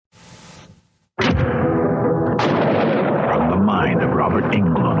Robert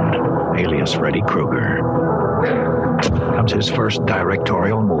Englund, alias Freddy Krueger. Comes his first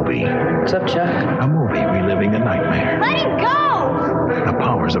directorial movie. What's up, Chuck? A movie reliving a nightmare. Let him go! The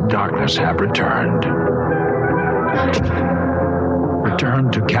powers of darkness have returned.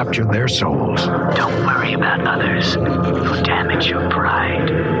 Returned to capture their souls. Don't worry about others who damage your pride.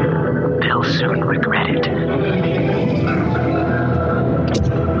 They'll soon regret it.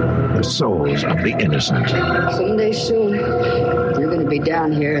 The souls of the innocent. Someday soon, you're going to be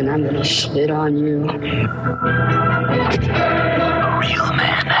down here and I'm going to spit on you. A real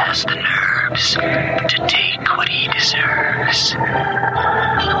man has the nerves to take what he deserves.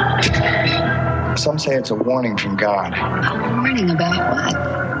 Some say it's a warning from God. A warning about what?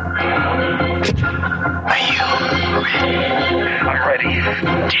 Are you ready? I'm ready.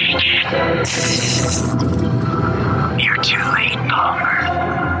 Take it. You're too late, Palmer.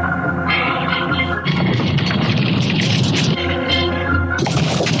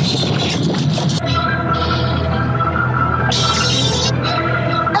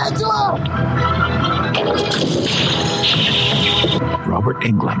 Robert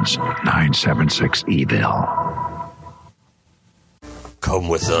Englund's 976 Evil. Come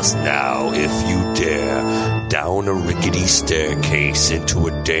with us now, if you dare, down a rickety staircase into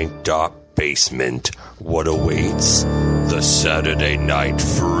a dank, dark basement. What awaits? The Saturday Night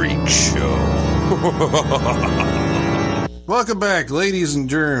Freak Show. Welcome back, ladies and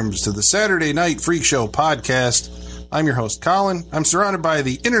germs, to the Saturday Night Freak Show podcast. I'm your host, Colin. I'm surrounded by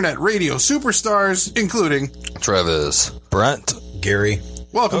the internet radio superstars, including Travis, Brent, Gary.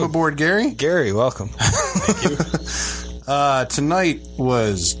 Welcome aboard, Gary. Gary, welcome. Thank you. Tonight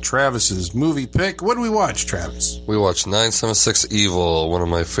was Travis's movie pick. What did we watch, Travis? We watched 976 Evil, one of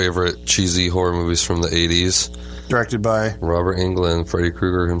my favorite cheesy horror movies from the 80s. Directed by Robert Englund, Freddy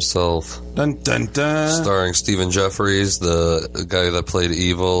Krueger himself. Dun dun dun. Starring Stephen Jeffries, the guy that played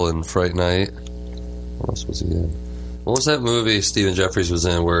Evil in Fright Night. What else was he in? What was that movie Stephen Jeffries was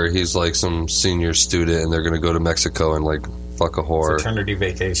in where he's like some senior student and they're going to go to Mexico and like fuck a whore? Fraternity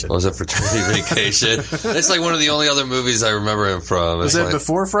Vacation. Oh, was it Fraternity Vacation? It's like one of the only other movies I remember him from. Was that like,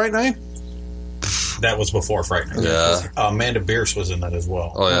 before Fright Night? That was before Fright Night. Yeah. Amanda Bierce was in that as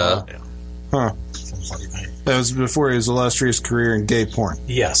well. Oh, yeah? Huh. From Fright Night. That was before his illustrious career in gay porn.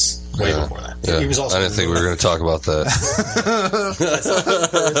 Yes. Way before that. Yeah. He was also I didn't think we were going to talk about that. That's not the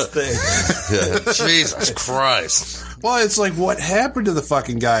first thing. Yeah. Jesus Christ. Well, it's like, what happened to the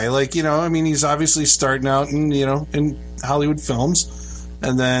fucking guy? Like, you know, I mean, he's obviously starting out in, you know, in Hollywood films.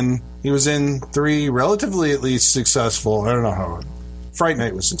 And then he was in 3 relatively, at least, successful. I don't know how. Fright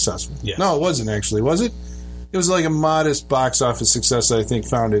Night was successful. Yes. No, it wasn't actually, was it? It was like a modest box office success that I think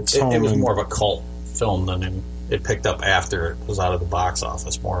found its home. It was more of a cult film than it picked up after it was out of the box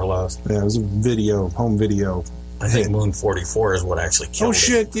office, more or less. Yeah, it was a video, home video. I think Moon 44 is what actually killed it. Oh,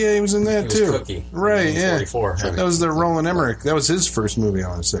 shit, yeah, he was in that, He was too. Cookie. Right, Moon yeah. 44. That was the Roland Emmerich. That was his first movie, I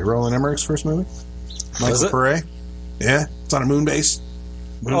want to say. Roland Emmerich's first movie? Michael Pare? Yeah, it's on a moon base.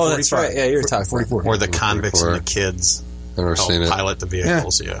 Moon 45. That's right. Yeah, you were talking 44. Or the convicts and the kids Never seen it. pilot the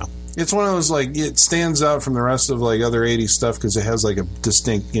vehicles, yeah. It's one of those, like, it stands out from the rest of, like, other 80s stuff because it has, like, a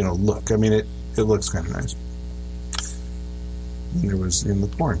distinct, you know, look. I mean, it looks kind of nice. And it was in the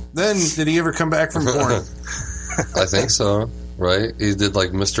porn. Then, did he ever come back from porn? I think so, right? He did, like,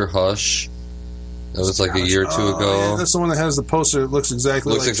 Mr. Hush. That was, like, a year or two ago. Yeah, that's the one that has the poster. It looks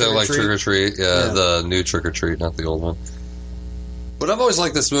exactly like Trick or Treat. Yeah, the new Trick or Treat, not the old one. But I've always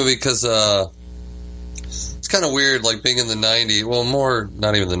liked this movie because it's kind of weird, like being in the 90s. Well, more,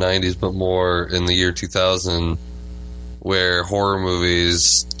 not even the 90s, but more in the year 2000, where horror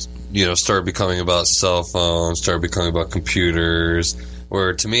movies, you know, started becoming about cell phones, started becoming about computers.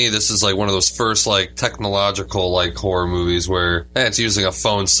 Where to me, this is like one of those first like technological like horror movies where it's using a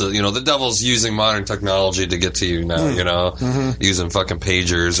phone. So you know, the devil's using modern technology to get to you now. You know, using fucking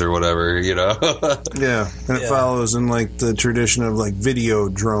pagers or whatever. You know. Yeah, and it follows in like the tradition of like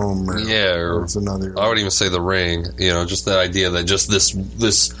Videodrome. Or what's another? I would even say The Ring. You know, just the idea that just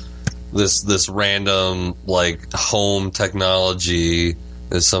this random like home technology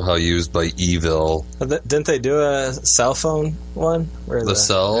is somehow used by evil. Didn't they do a cell phone one? Where the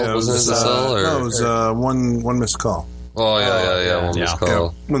Cell? Yeah, wasn't it The Cell? Or? No, it was one missed call. Oh, yeah, one missed call. Yeah.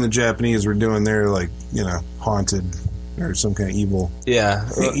 When the Japanese were doing their, like, you know, haunted or some kind of evil. Yeah.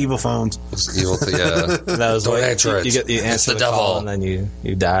 Evil phones. It's evil, yeah. That was Don't answer it. You answer the devil. Call and then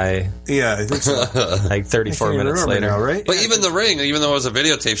you die. Yeah, I think so. Like 34 minutes later. Now, right? But even The Ring, even though it was a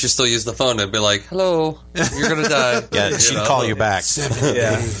videotape, she still used the phone and be like, hello, you're going to die. Yeah, she'd call you back. 7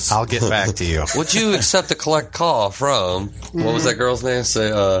 days. I'll get back to you. Would you accept a collect call from, what was that girl's name?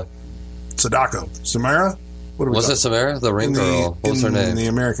 Say, Sadako. Samara? What are we Was it talking? Samara? The ring girl. What was her In name? the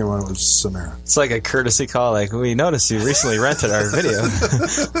American one, it was Samara. It's like a courtesy call. Like, we noticed you recently rented our video.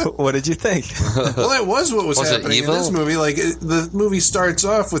 What did you think? Well, that was what was Was it happening in evil? this movie. Like, the movie starts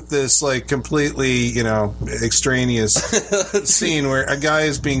off with this, like, completely, you know, extraneous scene where a guy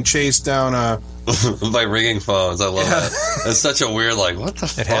is being chased down a... By ringing phones. I love that. It's such a weird, like, what the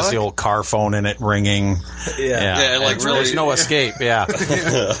fuck? It has the old car phone in it ringing. Yeah, like, And really- there's no escape. Yeah.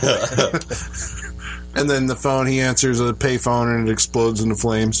 And then the phone, he answers a payphone and it explodes into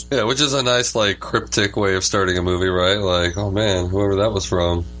flames. Yeah, which is a nice, like, cryptic way of starting a movie, right? Like, oh man, whoever that was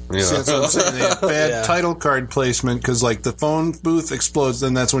from. You know. See, that's what I'm saying. They have bad title card placement because, like, the phone booth explodes,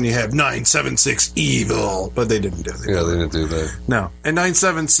 then that's when you have 976 evil. But they didn't do that. Yeah, they didn't do that. No. And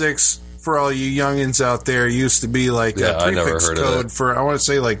 976, for all you youngins out there, used to be like Yeah, a I never prefix heard of code it. for, I want to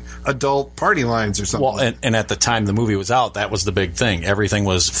say, like, adult party lines or something. Well, and at the time the movie was out, that was the big thing. Everything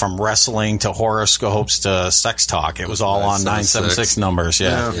was from wrestling to horoscopes to sex talk. It was all on 976 numbers, yeah.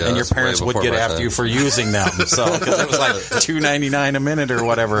 Yeah, And your that's way parents would before get my after time. you for using them. So, because it was like $2.99 a minute or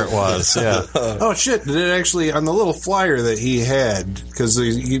whatever it was, yeah. Oh shit! Did it actually on the little flyer that he had? Because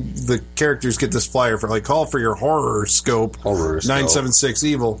the characters get this flyer for like call for your horror scope. 976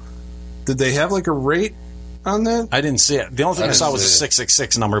 evil. Did they have like a rate on that? I didn't see it. The only thing I saw was a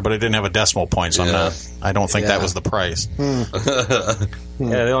 666 number, but it didn't have a decimal point, so I don't think that was the price. Yeah,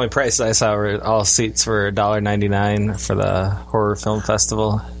 the only price I saw were all seats were $1.99 for the horror film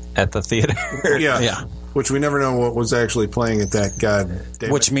festival at the theater. Yeah. Which we never know what was actually playing at that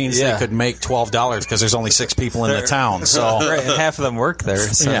goddamn. Which means they could make $12 because there's only 6 people in the town. So right, and half of them work there.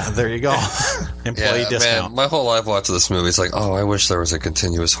 So. Yeah, there you go. Employee discount. Man, my whole life watching this movie, it's like, oh, I wish there was a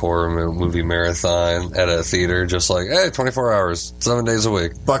continuous horror movie marathon at a theater. Just like, hey, 24 hours, 7 days a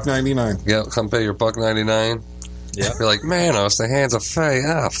week. $1.99. Yeah, come pay your $1.99. Yeah. You're like, Manos, the hands of Faye.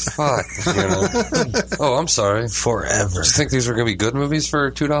 Ah, fuck. You know? Oh, I'm sorry. Forever. Did you think these were going to be good movies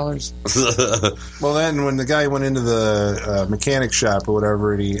for $2? Well, then when the guy went into the mechanic shop or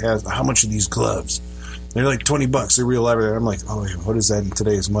whatever, and he asked, how much are these gloves? They're like $20. They're real elaborate. I'm like, oh, yeah, what is that in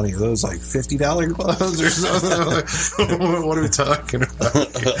today's money? Are those like $50 gloves or something? What are we talking about?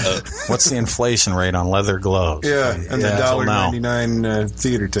 What's the inflation rate on leather gloves? Yeah, and the until now. $1.99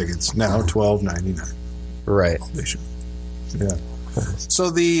 theater tickets now $12.99. Right. Yeah.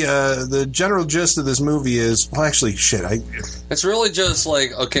 So the general gist of this movie is, well, actually, shit. It's really just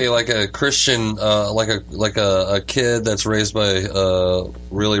like, okay, like a Christian, like a kid that's raised by a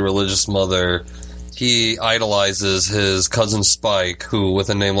really religious mother. He idolizes his cousin Spike, who, with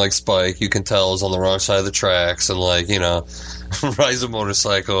a name like Spike, you can tell is on the wrong side of the tracks and, like, you know, rides a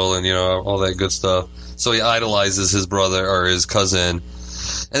motorcycle and, you know, all that good stuff. So he idolizes his brother or his cousin.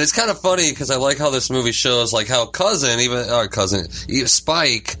 And it's kind of funny because I like how this movie shows like how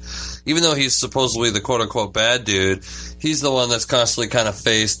Spike, even though he's supposedly the quote unquote bad dude, he's the one that's constantly kind of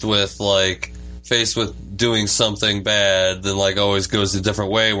faced with doing something bad, then like always goes a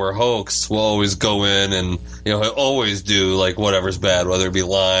different way, where Hoax will always go in and, you know, he'll always do like whatever's bad, whether it be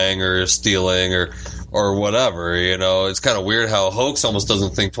lying or stealing or whatever, you know. It's kind of weird how Hoax almost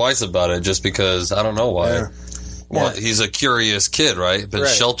doesn't think twice about it just because, I don't know why. Yeah. Well, he's a curious kid, right? Been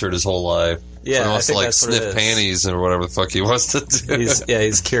sheltered his whole life. Yeah, so he wants I think to like that's what it sniff is. panties or whatever the fuck he wants to do.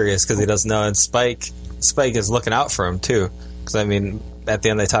 He's curious because he doesn't know. And Spike is looking out for him too. Because I mean, at the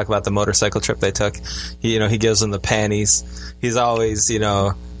end they talk about the motorcycle trip they took. He gives him the panties. He's always, you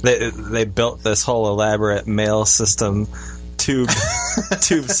know, they built this whole elaborate mail system. Tube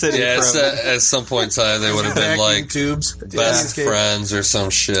City. Yeah, from at some point in time they would have been like tubes, best friends or some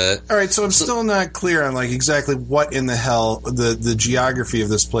shit. All right, so I'm still not clear on like exactly what in the hell the geography of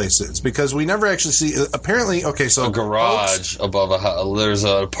this place is, because we never actually see. Apparently, okay, so a garage above a house. There's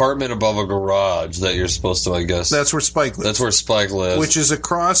an apartment above a garage that you're supposed to, I guess. That's where Spike lives. That's where Spike lives, which is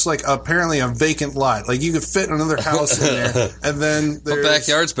across like apparently a vacant lot. Like you could fit another house in there, and then there's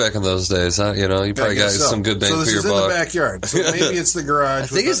backyards back in those days. Huh? You know, you probably got some good bang so for your buck. So this is in the backyard. So maybe it's the garage. I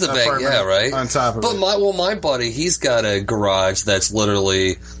think it's the back, yeah, right? On top of it. But my buddy, he's got a garage that's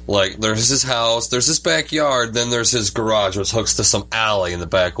literally like, there's his house, there's his backyard, then there's his garage, which hooks to some alley in the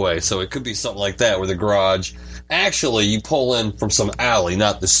back way. So it could be something like that, where the garage, actually, you pull in from some alley,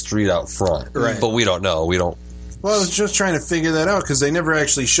 not the street out front. Right. But we don't know. Well, I was just trying to figure that out because they never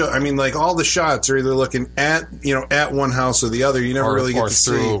actually show. I mean, like all the shots are either looking at one house or the other. You never really get to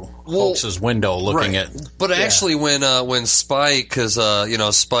see Hoax's window looking at. But actually, when Spike, because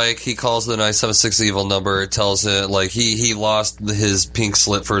Spike, he calls the 976 evil number. It tells it like he lost his pink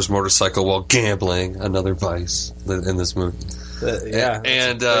slip for his motorcycle while gambling. Another vice in this movie. that's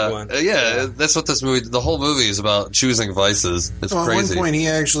what this movie. The whole movie is about choosing vices. It's Well, crazy. at one point, he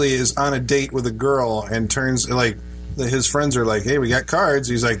actually is on a date with a girl and turns like his friends are like, "Hey, we got cards."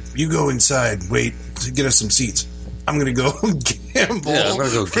 He's like, "You go inside. Wait to get us some seats. I'm gonna go gamble." Yeah, I'm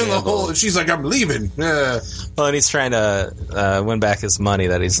gonna go for the gamble. whole. She's like, "I'm leaving." Yeah. Well, and he's trying to win back his money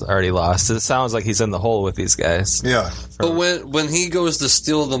that he's already lost. It sounds like he's in the hole with these guys. Yeah. But when he goes to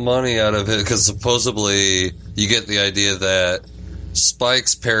steal the money out of it, because supposedly you get the idea that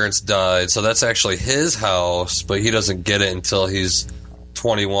Spike's parents died, so that's actually his house, but he doesn't get it until he's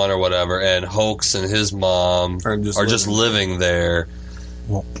 21 or whatever, and Hoax and his mom are just living there.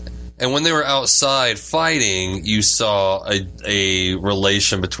 And when they were outside fighting, you saw a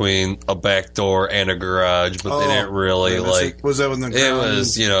relation between a back door and a garage, but they didn't really Was that when the it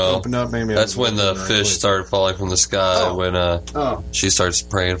was, opened up? Maybe that's when the fish started falling from the sky when she starts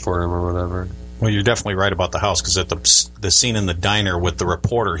praying for him or whatever. Well, you're definitely right about the house, because at the scene in the diner with the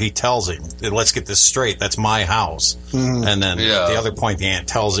reporter, he tells him, "Let's get this straight. That's my house." Mm-hmm. And then at the other point, the aunt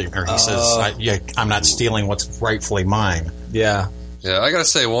tells him, or he says, "I'm not stealing what's rightfully mine." Yeah. Yeah, I gotta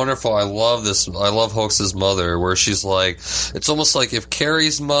say, wonderful. I love this. I love Hoax's mother, where she's like, it's almost like if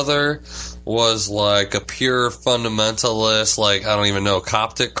Carrie's mother was like a pure fundamentalist, like, I don't even know,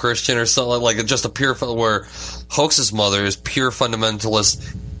 Coptic Christian or something, like just a pure, where Hoax's mother is pure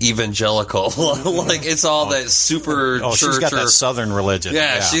fundamentalist evangelical. Like, it's all that super church. She's got that southern religion.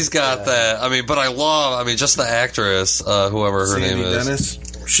 Yeah, she's got that. I mean, but I love, just the actress, whoever her name is. Dennis.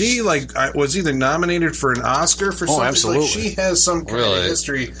 She was either nominated for an Oscar for something. Absolutely. Like, she has some kind of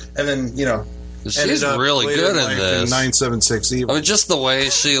history, and then she's really good in this. 976 Evil. Just the way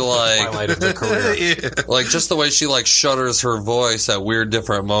she highlight of her career. like just the way she shudders her voice at weird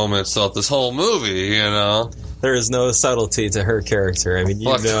different moments throughout this whole movie. There is no subtlety to her character. I mean, you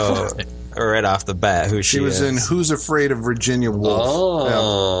know right off the bat who she is. She was in Who's Afraid of Virginia Woolf.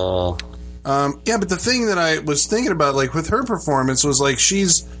 Oh. Yeah. But the thing that I was thinking about, like, with her performance was, like,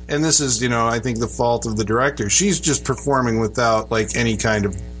 she's, and this is, I think the fault of the director, she's just performing without, like, any kind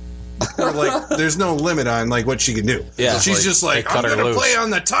of, or, like, there's no limit on, like, what she can do. Yeah. She's just like, I'm going to play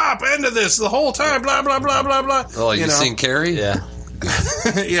on the top end of this the whole time, blah, blah, blah, blah, blah. Oh, you seen Carrie? Yeah.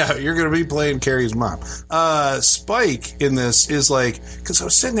 Yeah, you're going to be playing Carrie's mom. Spike in this is, like, because I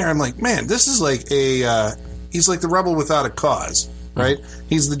was sitting there, I'm like, man, this is like he's like the rebel without a cause. Right?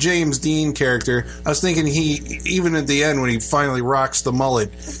 He's the James Dean character. I was thinking even at the end when he finally rocks the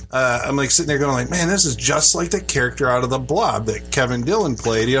mullet, I'm like sitting there going like, man, this is just like the character out of The Blob that Kevin Dillon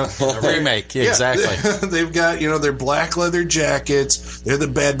played. Remake, exactly. They've got, their black leather jackets. They're the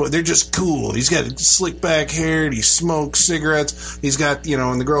bad boy. They're just cool. He's got slick back hair. And he smokes cigarettes. He's got,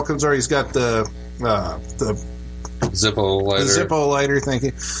 when the girl comes over, he's got the Zippo lighter. The Zippo lighter, thank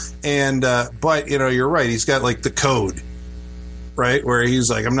you. And, but, you're right. He's got like the code. Right, where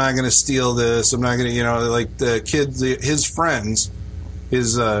he's like, I'm not going to steal this. I'm not going to, like the kids, his friends,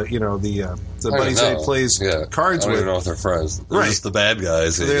 his, the buddies that he plays cards I don't with. even know if they're friends. They're just the bad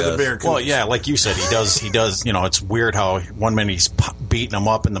guys. They're the bear. Well, yeah, like you said, he does. It's weird how one minute he's beating them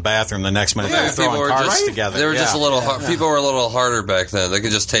up in the bathroom, the next minute they're throwing cards together. They were just a little. People were a little harder back then. They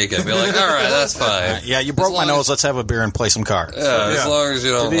could just take it and be like, all right, that's fine. Yeah, you broke my nose. Let's have a beer and play some cards. Yeah, as long as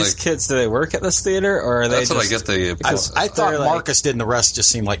you don't. Do these kids, do they work at this theater, or are they? That's what I get. I thought Marcus did, and the rest just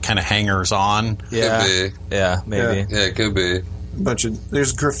seemed like kind of hangers on. Yeah, could be. Yeah, maybe. Yeah, it could be.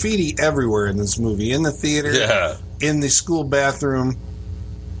 There's graffiti everywhere in this movie. In the theater, in the school bathroom.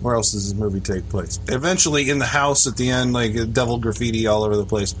 Where else does this movie take place? Eventually in the house at the end, like devil graffiti all over the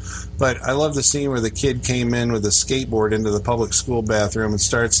place. But I love the scene where the kid came in with a skateboard into the public school bathroom and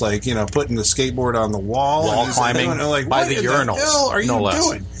starts putting the skateboard on the wall climbing by the urinals. What the hell are you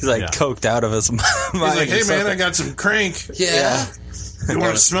doing? He's coked out of his mind. He's like, hey man, I got some crank. Yeah. You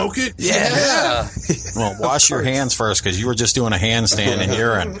want to smoke it? Yeah. Well, wash your hands first, because you were just doing a handstand in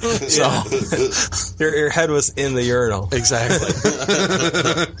urine. So your head was in the urinal. Exactly.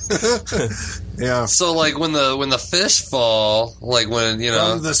 Yeah. So when the fish fall, when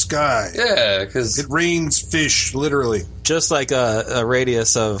from the sky. Yeah, because it rains fish, literally. Just like a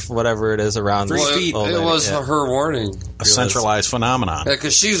radius of whatever it is around 3 feet. It was her warning. A centralized phenomenon. Yeah,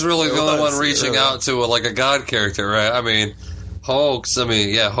 because she's really the only one reaching out to a god character, right? I mean, Hoax.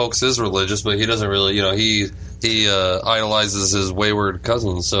 Hoax is religious, but he doesn't really. He idolizes his wayward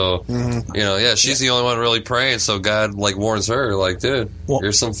cousin. So she's the only one really praying. So God warns her, dude,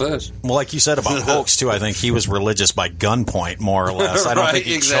 here's some fish. Well, like you said about Hoax too, I think he was religious by gunpoint, more or less. I don't think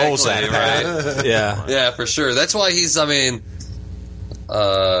he chose that. Right? Yeah, for sure. That's why he's.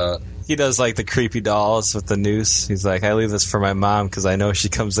 He does like the creepy dolls with the noose. He's like, I leave this for my mom because I know she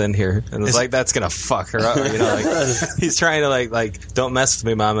comes in here, and it's like that's gonna fuck her up. You know, like he's trying to like don't mess with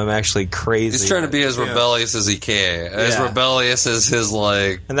me, mom. I'm actually crazy. He's trying to be as rebellious as he can, as rebellious as his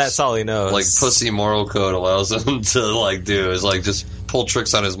like, and that's all he knows. Like pussy moral code allows him to like do is like just pull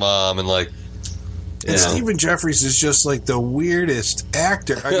tricks on his mom and like. And Stephen Jeffries is just like the weirdest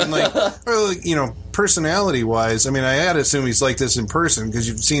actor. I mean, like, or like, you know, personality-wise. I mean, I had to assume he's like this in person because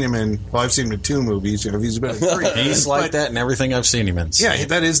you've seen him in. Well, I've seen him in 2 movies. You know, he's been in 3. He's like that in everything I've seen him in. Yeah,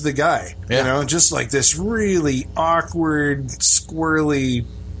 that is the guy. Yeah. You know, just like this really awkward, squirrely,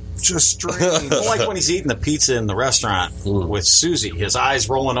 just strange. Well, like when he's eating the pizza in the restaurant with Susie, his eyes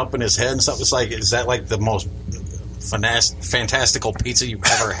rolling up in his head and stuff. It's like, is that like the most fantastical pizza you've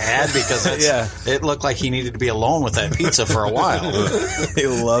ever had? Because it looked like he needed to be alone with that pizza for a while. He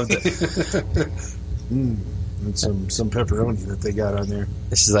loved it. And some pepperoni that they got on there.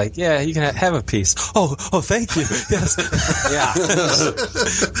 And she's like, yeah, you can have a piece. Oh, thank you. Yes.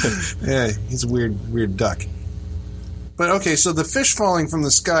 Yeah, he's a weird duck. But okay, so the fish falling from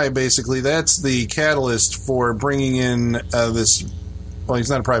the sky, basically, that's the catalyst for bringing in this. Well,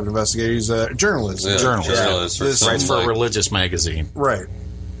 he's not a private investigator; he's a journalist. Yeah, journalist. Writes for a religious magazine. Right.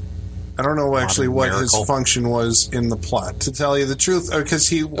 I don't know actually what his function was in the plot. To tell you the truth, because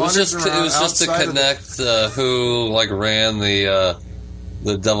he wanders around. It was just to connect who like ran the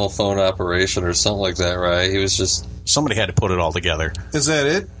devil phone operation or something like that, right? He was just. Somebody had to put it all together. Is that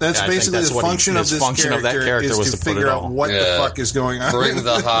it? That's basically the function of this character. Of that character was to figure out what the fuck is going on. Bring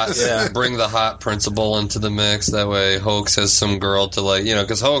the hot principal into the mix. That way, Hoax has some girl to like, you know,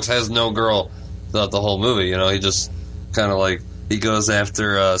 because Hoax has no girl throughout the whole movie. You know, he just kind of like he goes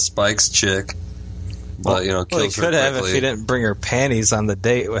after Spike's chick. But, you know, kills he could have if he didn't bring her panties on the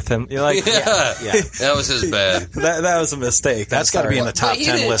date with him. You're like, that was his bad. that was a mistake. That's got to be in the top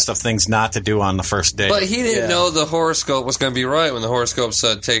 10 list of things not to do on the first date. But he didn't know the horoscope was going to be right when the horoscope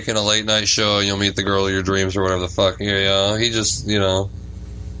said taking a late night show and you'll meet the girl of your dreams or whatever the fuck. You know, he just, you know.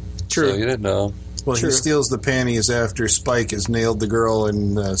 True. So he didn't know. Well, he steals the panties after Spike has nailed the girl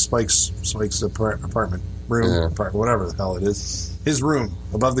in Spike's apartment, whatever the hell it is. His room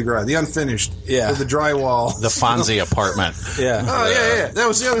above the garage, the unfinished, with the drywall, the Fonzie apartment. That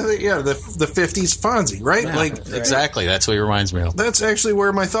was the other thing. Yeah, the 50s Fonzie, right? Yeah, exactly. That's what he reminds me of. That's actually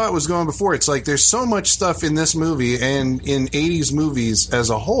where my thought was going before. It's like there's so much stuff in this movie and in 80s movies as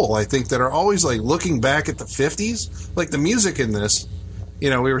a whole, I think, that are always like looking back at the 50s, like the music in this. You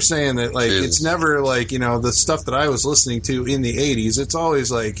know, we were saying that, like, it's never, like, you know, the stuff that I was listening to in the 80s. It's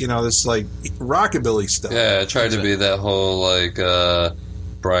always, like, you know, this, like, rockabilly stuff. Yeah, it tried to be that whole, like,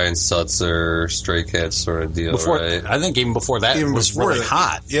 Brian Setzer, Stray Cats sort of deal, right? I think even before that, it was really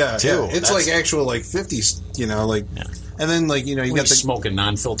hot, too. Yeah. It's, like, actual, like, 50s, you know, like... Yeah. And then, like, you know, you got the smoking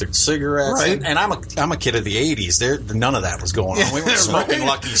non-filtered cigarettes, right? And I'm a kid of the '80s. None of that was going on. We were smoking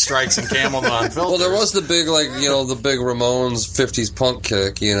Lucky Strikes and Camel non-filters. Well, there was the big, like, you know, the big Ramones '50s punk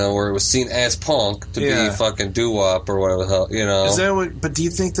kick, you know, where it was seen as punk to be fucking doo-wop or whatever the hell, you know. Is that what? But do you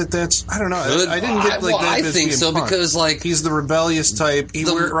think that's? I don't know. I didn't get like that. I think so punk. because like he's the rebellious type. He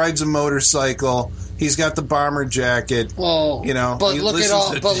rides a motorcycle. He's got the bomber jacket. Well, you know, but look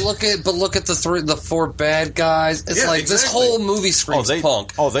at the 4 bad guys. It's like this whole movie screams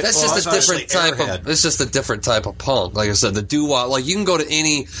punk. That's just a different type of. It's just a different type of punk. Like I said, the doo-wop. Like you can go to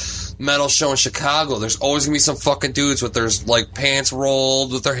any metal show in Chicago. There's always gonna be some fucking dudes with their like pants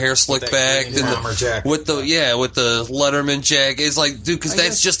rolled, with their hair slicked back, and with the Letterman jacket. It's like, dude, because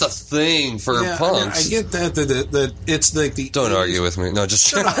that's just a thing for punks. I get that it's like the. Don't argue with me. No,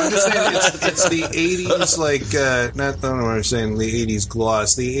 just. I'm just saying it's the 80s, like I don't know what I'm saying. The 80s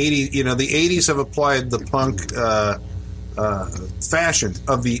gloss. The 80s, you know, the 80s have applied the punk fashion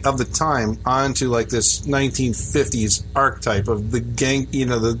of the time onto like this 1950s archetype of the gang. You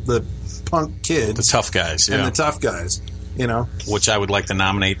know, the punk kids, the tough guys, and the tough guys. You know, which I would like to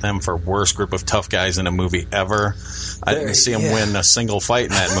nominate them for worst group of tough guys in a movie ever. I didn't see them win a single fight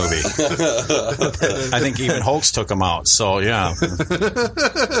in that movie. I think even Hoax took them out. So yeah.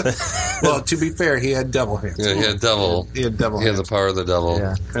 Well, to be fair, he had devil hands. Yeah, he had devil. He had devil. He had the power of the devil.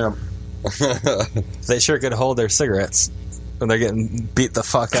 Yeah. They sure could hold their cigarettes when they're getting beat the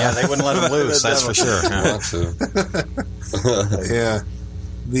fuck out. Yeah, they wouldn't let them loose. That's for sure. Yeah.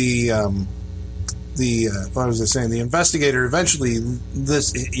 What was I saying? The investigator eventually,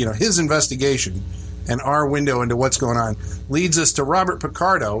 his investigation and our window into what's going on leads us to Robert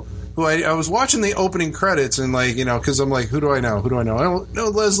Picardo, who I was watching the opening credits and like, you know, because I'm like, who do I know? I don't know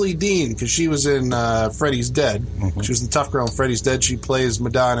Leslie Dean because she was in Freddy's Dead. Mm-hmm. She was the tough girl in Freddy's Dead. She plays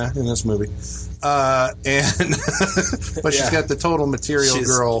Madonna in this movie. But she's got the total material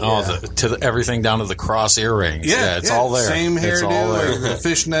girl. Oh, everything down to the cross earrings. Yeah, it's all there. Same hairdo, the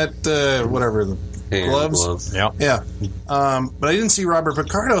fishnet, whatever, the gloves. Yep. Yeah. But I didn't see Robert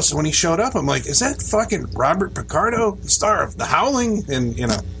Picardo, so when he showed up, I'm like, is that fucking Robert Picardo, the star of The Howling and, you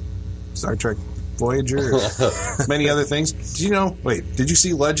know, Star Trek Voyager, or many other things? Did you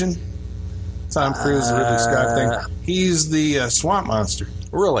see Legend? Tom Cruise, Ridley Scott thing. He's the swamp monster.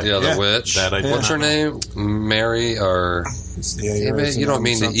 Really? Yeah, the witch. What's her name? Mary or... you don't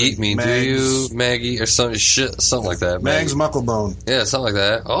mean to eat me, Mags, do you, Maggie? Or something like that. Mags Mucklebone. Yeah, something like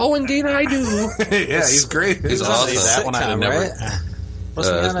that. Oh, indeed I do. Yeah, he's great. He's awesome. That one I never...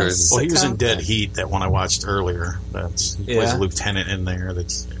 That's crazy. Well, he was in Dead Heat, that one I watched earlier. He plays a lieutenant in there.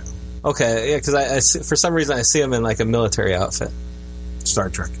 Okay, yeah, because I for some reason I see him in like a military outfit. Star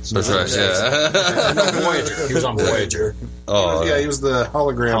Trek. That's right, yeah. No, Voyager. He was on Voyager. Oh, yeah, he was the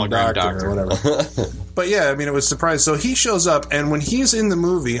hologram doctor or whatever. But yeah, I mean, it was surprising. So he shows up, and when he's in the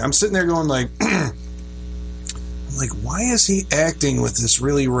movie, I'm sitting there going like, why is he acting with this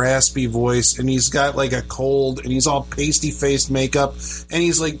really raspy voice? And he's got like a cold, and he's all pasty-faced makeup, and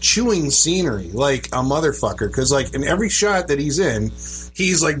he's like chewing scenery like a motherfucker. Because like in every shot that he's in,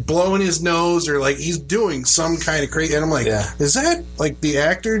 he's like blowing his nose or like he's doing some kind of crazy. And I'm like, is that like the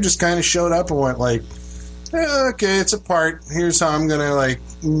actor just kind of showed up and went like, okay, it's a part. Here's how I'm gonna like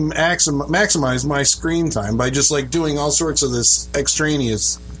maximize my screen time by just like doing all sorts of this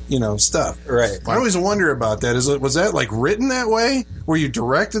extraneous, stuff. Right. I always wonder about that. Was that like written that way? Were you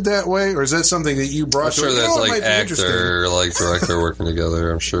directed that way, or is that something that you brought? I'm sure that's like actor, like director working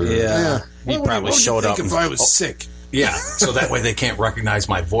together. I'm sure. Yeah. He probably showed up. If I was sick. Yeah, so that way they can't recognize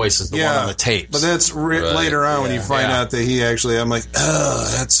my voice as the one on the tapes. But that's later on when you find out that he actually, I'm like,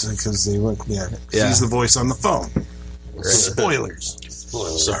 that's because they look, he's the voice on the phone. Right. Spoilers.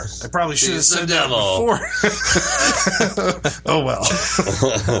 Sorry. I probably should have said that before. Oh, well.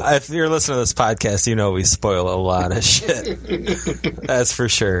 If you're listening to this podcast, you know we spoil a lot of shit. That's for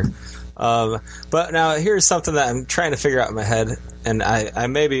sure. But now here's something that I'm trying to figure out in my head, and I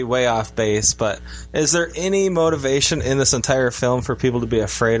may be way off base, but is there any motivation in this entire film for people to be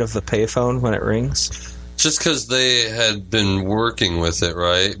afraid of the payphone when it rings? Just because they had been working with it,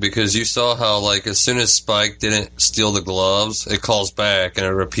 right? Because you saw how, like, as soon as Spike didn't steal the gloves, it calls back and it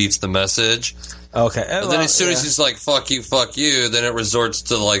repeats the message. Okay. And then as soon as he's like, fuck you, then it resorts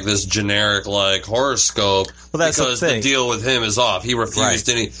to, like, this generic, like, horoscope. Well, that's because the deal with him is off. He refused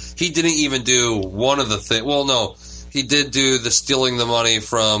he didn't even do one of the things. Well, no. He did do the stealing the money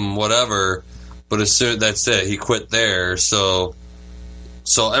from whatever, but as soon that's it. He quit there. So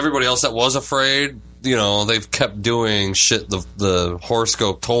everybody else that was afraid, they've kept doing shit the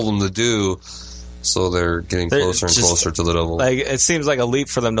horoscope told them to do. So they're getting closer and closer to the devil. Like, it seems like a leap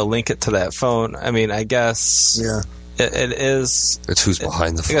for them to link it to that phone. I mean, I guess it is. It's who's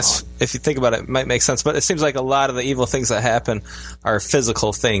behind the phone. I guess if you think about it, it might make sense. But it seems like a lot of the evil things that happen are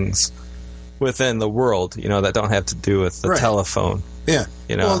physical things within the world, that don't have to do with the telephone. Yeah.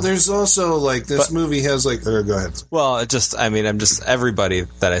 Well, there's also, like, this movie has, like... go ahead. Well, I'm just everybody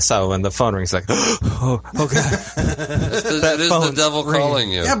that I saw when the phone rings, like, oh God. That is the devil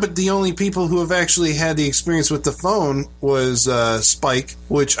calling you. Yeah, but the only people who have actually had the experience with the phone was Spike,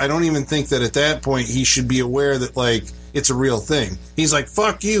 which I don't even think that at that point he should be aware that, like, it's a real thing. He's like,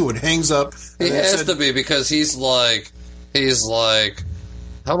 fuck you, and hangs up. He has to be, because he's like,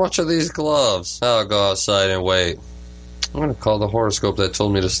 how much are these gloves? I'll go outside and wait. I'm going to call the horoscope that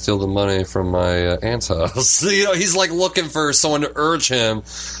told me to steal the money from my aunt's house. He's like looking for someone to urge him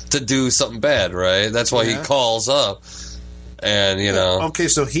to do something bad, right? That's why he calls up. And, Okay,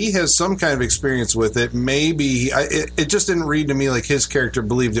 so he has some kind of experience with it. Maybe it just didn't read to me like his character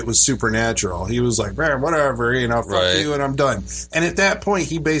believed it was supernatural. He was like, whatever, fuck you, and I'm done. And at that point,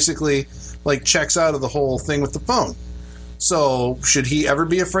 he basically, like, checks out of the whole thing with the phone. So, should he ever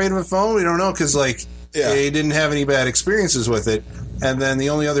be afraid of a phone? We don't know, because, like, he didn't have any bad experiences with it. And then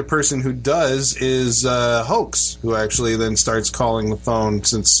the only other person who does is Hoax, who actually then starts calling the phone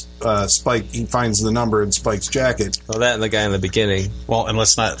since Spike, he finds the number in Spike's jacket. Well, that and the guy in the beginning. Well, and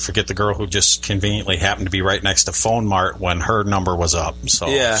let's not forget the girl who just conveniently happened to be right next to Phone Mart when her number was up.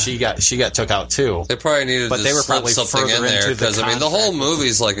 So she got took out too. They probably needed to slip something in there because, the whole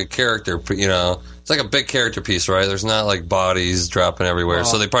movie's like a character, It's like a big character piece, right? There's not like bodies dropping everywhere,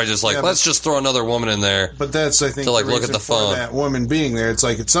 so they probably just like let's just throw another woman in there. But that's, I think, to like the look at reason the for phone. that woman being there. It's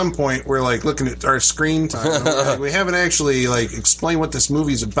like at some point we're like looking at our screen time. And we're like, we haven't actually like explained what this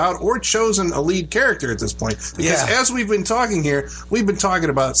movie's about or chosen a lead character at this point. Because as we've been talking here, we've been talking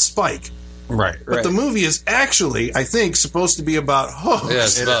about Spike. Right. But the movie is actually, I think, supposed to be about Hoax. Yeah,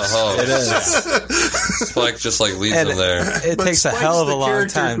 it's about Hoax. It is. Spike just like leads And them there. It But takes a Spike's hell of a the long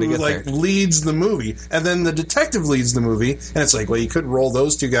character time to who, get like, there. leads the movie, and then the detective leads the movie, and it's like, well, you could roll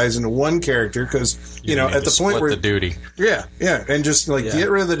those two guys into one character because you know need at to the point split where the duty. yeah, and just like get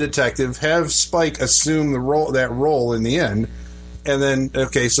rid of the detective, have Spike assume the role in the end. And then,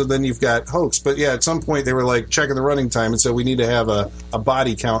 okay, so then you've got Hoax. But yeah, at some point they were like checking the running time and said we need to have a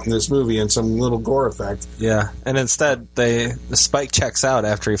body count in this movie and some little gore effect. Yeah, and instead the Spike checks out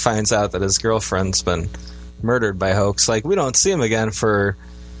after he finds out that his girlfriend's been murdered by Hoax. Like, we don't see him again for,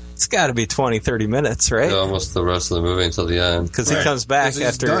 it's got to be 20, 30 minutes, right? Yeah, almost the rest of the movie until the end. Because he comes back He's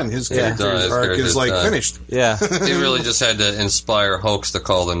after... done. His yeah. character's arc is like finished. Yeah. He really just had to inspire Hoax to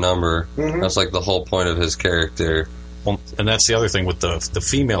call the number. That's like the whole point of his character. Well, and that's the other thing with the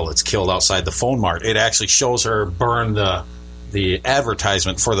female that's killed outside the phone mart. It actually shows her burn the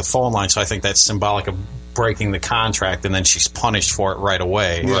advertisement for the phone line. So I think that's symbolic of breaking the contract, and then she's punished for it right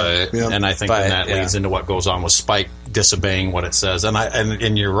away. Right. Yeah. And I think then that leads into what goes on with Spike disobeying what it says.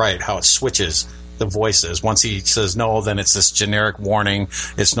 And you're right, how it switches the voices. Once he says no, then it's this generic warning.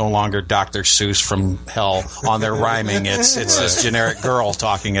 It's no longer Dr. Seuss from hell on their rhyming. It's this generic girl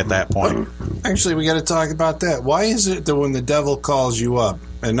talking at that point. Actually, we got to talk about that. Why is it that when the devil calls you up,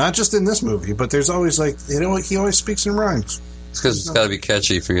 and not just in this movie, but there's always like, you know, he always speaks in rhymes. It's because it's got to be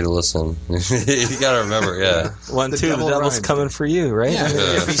catchy for you to listen. You got to remember, yeah. 1, 2, the devil's rhymes. coming for you, right? Yeah,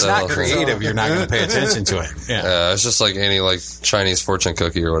 if he's not creative, you're not going to pay attention to it. Yeah. It's just like any like Chinese fortune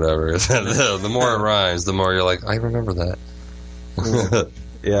cookie or whatever. The more it rhymes, the more you're like, I remember that.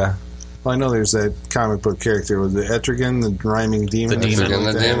 Yeah. Well, I know there's that comic book character with the Etrigan, the rhyming demon. The demon.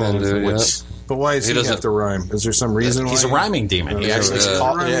 Etrigan, the demon, dude, yeah. But why does he doesn't- have to rhyme? Is there some reason why? He's a rhyming demon. He actually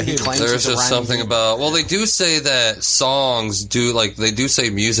he claims There's he's a just rhyming something demon. about. Well, they do say that songs do like they do say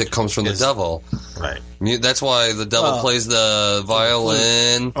music comes from the devil. Right. That's why the devil plays the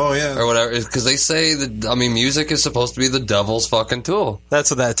violin. Oh, yeah. Or whatever. Because they say that. I mean, music is supposed to be the devil's fucking tool.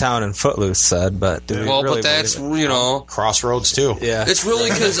 That's what that town in Footloose said, but do we Well, really but that's believe you know. Crossroads too. it? Yeah. It's really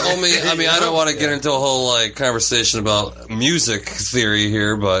because I mean I don't want to get into a whole like conversation about music theory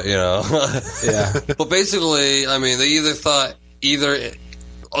here, but you know, Yeah. But basically, I mean, they either thought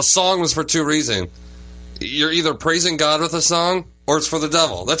a song was for two reasons: you're either praising God with a song, or it's for the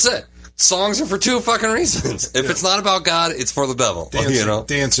devil. That's it. Songs are for two fucking reasons. If it's not about God, it's for the devil. Dancing, You know,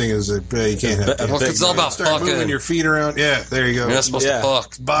 dancing is you can't have. well, 'cause it's all about Start moving fucking. your feet around. Yeah, there you go. You're not supposed Yeah. to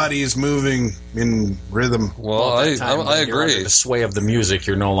fuck. Body's moving in rhythm. Well, I When you're under agree. the sway of the music,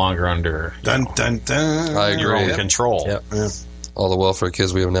 you're no longer under Dun dun dun. I your agree. own control. Yep. Yeah. All the welfare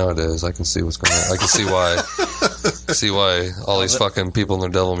kids we have nowadays, I can see what's going on. I can see why. All these fucking people in their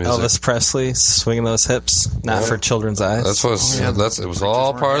devil music. Elvis Presley swinging those hips, not for children's eyes. That's what. It was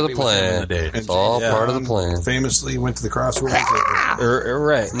all part of the plan. Happy with him in the day. It's all part of the plan. Famously went to the crossroads.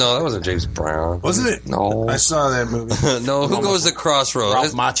 Right. No, that wasn't James Brown. Wasn't it? No. I saw that movie. No, who goes to Crossroads?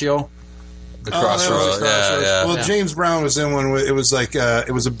 Ralph Macchio. The Oh, that was Crossroads. Crossroads. Yeah. Well, James Brown was in one. It was like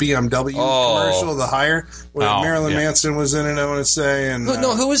it was a BMW commercial, The Hire, where Marilyn Manson was in it. I want to say, and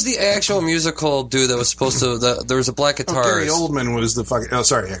Who was the actual musical dude that was supposed to? There was a black guitarist. Gary Oldman was the fucking. Oh,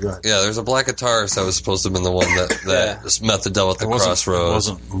 sorry. Yeah, go ahead. Yeah, there was a black guitarist that was supposed to have been the one that met the devil at the It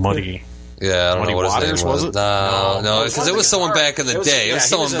Crossroads. wasn't Muddy. Yeah, I don't Muddy know what his Waters, name was was. it? No, because it was someone back in the day. It was he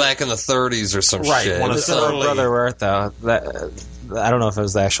someone was back in the 30s or some Right, shit. one of It was the some- early- Brother Where Art Thou? I don't know if it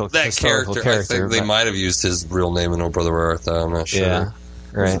was the actual that historical character. I think they but- might have used his real name in Oh Brother Where Art Thou. I'm not sure. Yeah. Was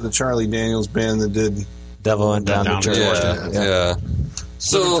Right. it the Charlie Daniels band that did Devil went down to Georgia. Yeah. Looking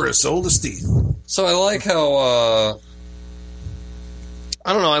So for a Soul to Steal? So I like how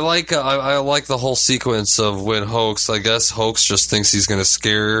I don't know. I like the whole sequence of when Hoax. I guess Hoax just thinks he's going to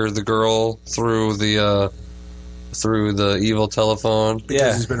scare the girl through the evil telephone.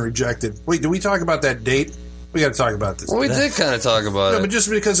 Because he's been rejected. Wait, did we talk about that date? We got to talk about this. Well, we did kind of talk about No, it. but just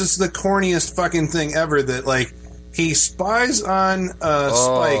because it's the corniest fucking thing ever that like he spies on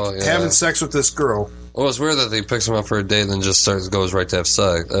Spike yeah. having sex with this girl. Well, it's weird that he picks him up for a date and then just goes right to have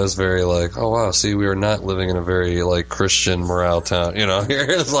sex. That was very like, oh wow, see, we are not living in a very like Christian morale town. You know, here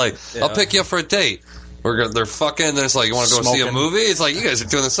it's like, I'll pick you up for a date. They're fucking. There's like, you want to go see a Smoking. movie? It's like, you guys are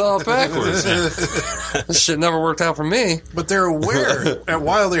doing this all backwards. This shit never worked out for me. But they're aware, and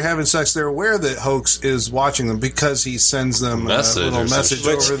while they're having sex, they're aware that Hoax is watching them because he sends them Message a little or some message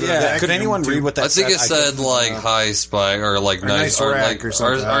shit. over the Yeah, vacuum could anyone tube. read what that I think it said couldn't, like "Hi Spike" or like nice or rack like or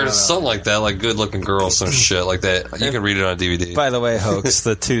something. I don't know. something like that, like good looking girl, some shit like that. You can read it on DVD. By the way, Hoax,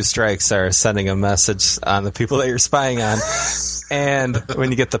 the 2 strikes are sending a message on the people that you're spying on. And when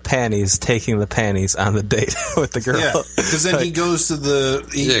you get the panties, taking the panties on the date with the girl. Yeah, because then he goes to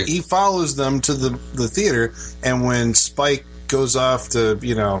he follows them to the theater, and when Spike goes off to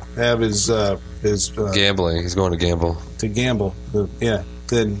have his Gambling. He's going to gamble. to gamble,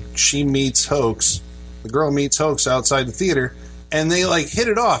 then she meets Hoax. The girl meets Hoax outside the theater, and they like hit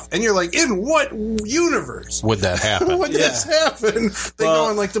it off. And you're like, in what universe would that happen? would this happen? They go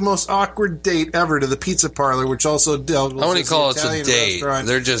on like the most awkward date ever to the pizza parlor, which also dealt with I wouldn't call it a Italian date. restaurant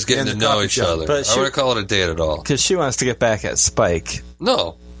They're just getting and to the know coffee each shop. other. But I wouldn't call it a date at all. Because she wants to get back at Spike.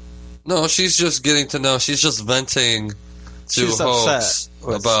 No, she's just getting to know. She's just venting to She's Hoax upset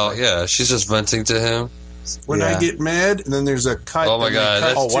with about. Spike. Yeah, she's just venting to him. When I get mad, and then there's a cut. Oh my and they god!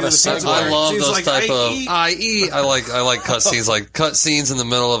 cut That's, to what a the segue. pizza I bar. love She's those like, type I of. eat. I like cut scenes. Like cut scenes in the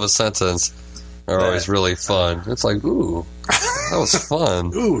middle of a sentence are always really fun. It's like, ooh, that was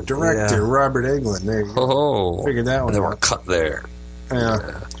fun. Ooh, director Robert Englund. There you go. Oh, Figured that one they out. were cut there.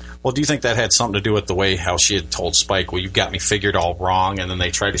 Yeah. Well, do you think that had something to do with the way how she had told Spike, well, you've got me figured all wrong, and then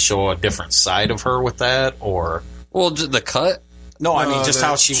they tried to show a different side of her with that? Or Well, the cut. no, I mean No, just that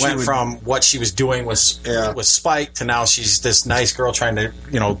how she went would- from what she was doing with Spike to now she's this nice girl trying to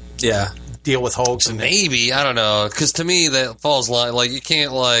deal with Hoax and Maybe, I don't know, because to me that falls line. Like you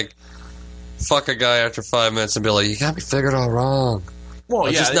can't like fuck a guy after 5 minutes and be like, you got me figured all wrong. well,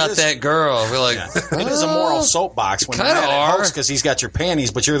 I'm yeah, just it not is- that girl. We're like, It is a moral soapbox when you're Kinda mad at are. Hoax because he's got your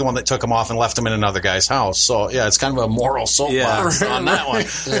panties, but you're the one that took them off and left them in another guy's house. So yeah, it's kind of a moral soapbox on that one.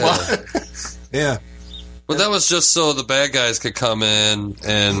 Yeah. But that was just so the bad guys could come in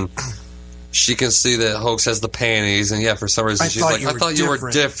and she can see that Hoax has the panties, and for some reason she's like, I thought you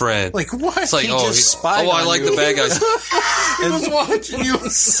were different. Like, what? It's like, He oh, just spied I on like you. the bad guys. He was watching you.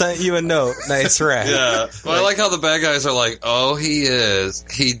 Sent you a note. Nice rack. Yeah, but I like how the bad guys are like, oh, he is.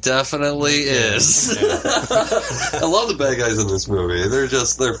 He definitely is. I love the bad guys in this movie.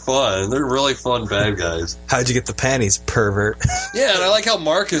 They're fun. They're really fun bad guys. How'd you get the panties, pervert? Yeah, and I like how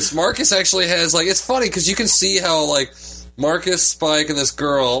Marcus actually has, like, it's funny because you can see how, like, Marcus, Spike, and this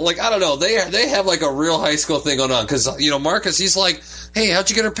girl, like, I don't know, they have, like, a real high school thing going on because, Marcus, he's like, hey, how'd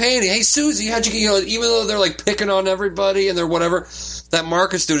you get her panty? Hey, Susie, how'd you get, even though they're, like, picking on everybody and they're whatever, that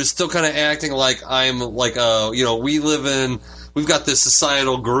Marcus dude is still kind of acting like I'm, like, we've got this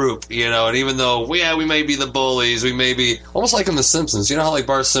societal group, and even though, we may be the bullies, we may be, almost like in The Simpsons, you know how, like,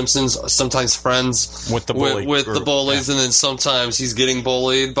 Bart Simpson's sometimes friends With the bully with group, the bullies, and then sometimes he's getting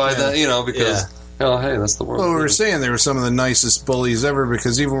bullied by them, because... Oh, hey, that's the word. Well, we were saying they were some of the nicest bullies ever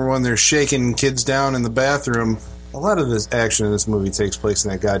because even when they're shaking kids down in the bathroom, a lot of this action in this movie takes place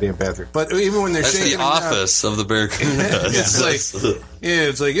in that goddamn bathroom. But even when they're That's shaking the them down, office of the Barracuda.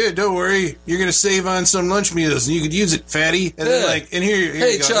 it's like, yeah, don't worry, you're gonna save on some lunch meals and you could use it, fatty. And then and here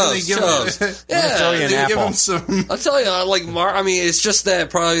hey, you go. Chubbs, And Chubbs. they give him some. I'll tell you, I mean, it's just that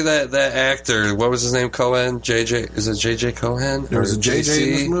probably that actor. What was his name? Cohen? JJ? Is it JJ Cohen? There was a JJ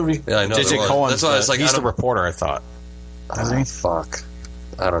in this movie. Yeah, I know. JJ Cohen. That's why I was like, he's the reporter. I thought. Fuck.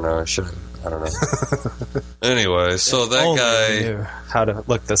 I don't know. I don't know. Anyway, so that Only guy. we knew how to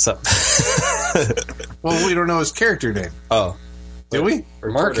look this up. Well, we don't know his character name. Oh, do we?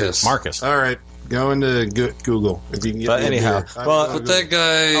 Marcus. All right, go into Google if you can get. But me anyhow, here. But that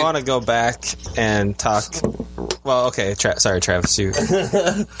guy. I want to go back and talk. Well, okay. Sorry, Travis. You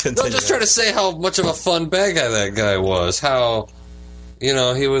continue. No, I'm just trying to say how much of a fun bad guy that guy was. How,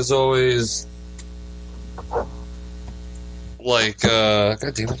 he was always like, God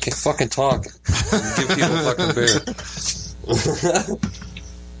damn, I can't fucking talk. Give people fucking beer.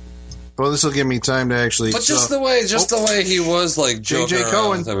 Well, this will give me time to actually. But just the way he was, like, joking JJ around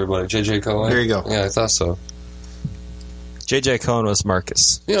Cohen. with everybody. JJ Cohen. There you go. Yeah, I thought so. JJ Cohen was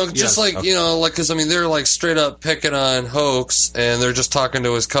Marcus. Just Yes. like, like, because, I mean, they're, like, straight up picking on Hoax, and they're just talking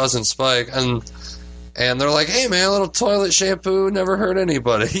to his cousin Spike, and they're like, hey, man, a little toilet shampoo never hurt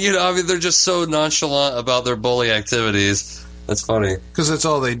anybody. I mean, they're just so nonchalant about their bully activities. That's funny. Because that's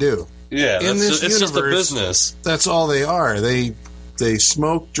all they do. Yeah, In this it's just a universe, business. That's all they are. They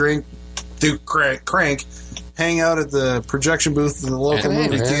smoke, drink, do crank, hang out at the projection booth in the local Hey,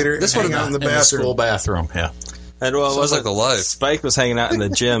 movie man. theater, This and hang would've out in the In the bathroom. school bathroom. Yeah. And well, Sounds like the life. Spike was hanging out in the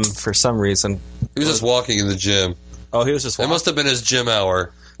gym for some reason. He was just walking in the gym. Oh, he was just It walking. must have been his gym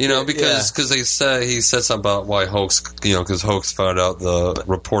hour. You know, because he said something about why Hoax, you know, because Hoax found out the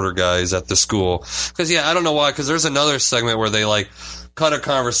reporter guys at the school. Because, I don't know why, because there's another segment where they, like, cut a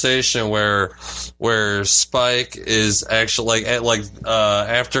conversation where Spike is actually,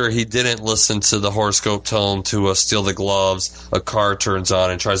 after he didn't listen to the horoscope tell him to steal the gloves, a car turns on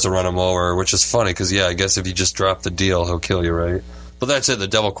and tries to run him over, which is funny, because, I guess if you just drop the deal, he'll kill you, right? But that's it. The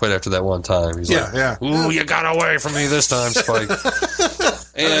devil quit after that one time. He's like, ooh, you got away from me this time, Spike.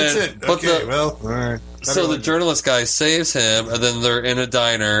 That's it. But all right. So the journalist guy saves him, and then they're in a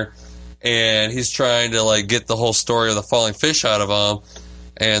diner, and he's trying to, like, get the whole story of the falling fish out of him,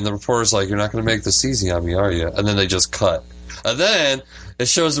 and the reporter's like, you're not going to make this easy on me, are you? And then they just cut. And then it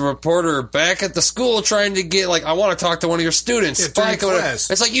shows the reporter back at the school trying to get, like, I want to talk to one of your students. Yeah, Spike.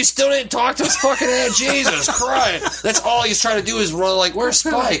 It's like, you still didn't talk to his fucking head. Jesus Christ. That's all he's trying to do is run, like, where's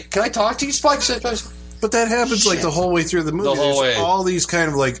Spike? Can I talk to you, Spike? But that happens, like, the whole way through the movie. There's all these kind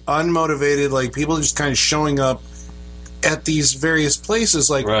of, like, unmotivated, like, people just kind of showing up at these various places,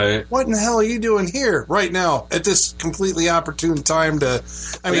 like, what in the hell are you doing here right now at this completely opportune time to...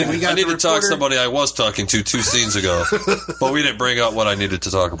 I mean, I need to talk to somebody I was talking to 2 scenes ago, but we didn't bring up what I needed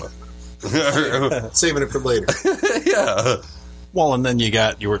to talk about. Saving it for later. Yeah. Well, and then you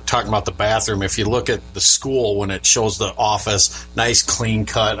were talking about the bathroom. If you look at the school, when it shows the office, nice,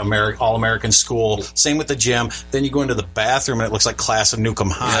 clean-cut, all-American school. Same with the gym. Then you go into the bathroom, and it looks like Class of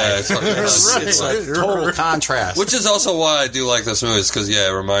Nukem High. Yeah, it's a total contrast. Which is also why I do like this movie, is because,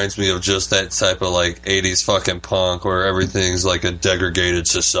 it reminds me of just that type of, like, 80s fucking punk where everything's like a degraded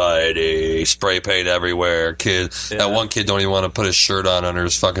society, spray paint everywhere, that one kid don't even want to put his shirt on under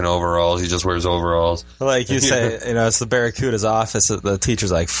his fucking overalls. He just wears overalls. Like you say, it's the Barracuda's office. The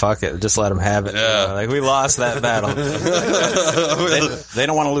teacher's like, fuck it, just let him have it. Yeah. Like, we lost that battle. They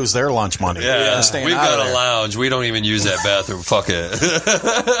don't want to lose their lunch money. Yeah. We've got a lounge. We don't even use that bathroom. Fuck it.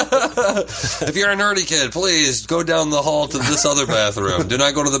 If you're a nerdy kid, please go down the hall to this other bathroom. Do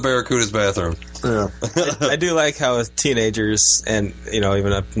not go to the Barracuda's bathroom. Yeah. I do like how with teenagers and,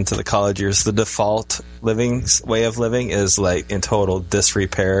 even up into the college years, the default way of living is, like, in total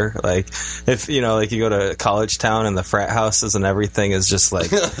disrepair. Like, if, like, you go to college town and the frat houses and everything is just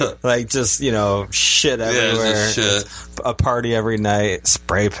like, shit everywhere. Just shit. A party every night,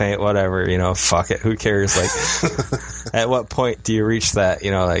 spray paint, whatever, fuck it. Who cares? Like, at what point do you reach that,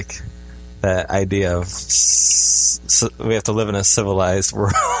 like, that idea of we have to live in a civilized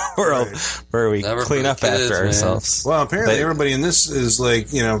world where we clean up after ourselves. Well, apparently everybody in this is, like,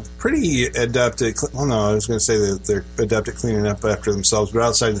 pretty adept at... Well, no, I was going to say that they're adept at cleaning up after themselves, but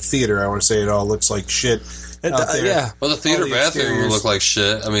outside the theater, I want to say it all looks like shit out there. Yeah. Well, the theater bathroom looked like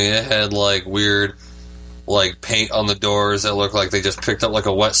shit. I mean, it had, like, weird... like paint on the doors that looked like they just picked up like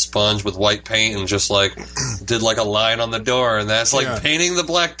a wet sponge with white paint and just like did like a line on the door, and that's like painting the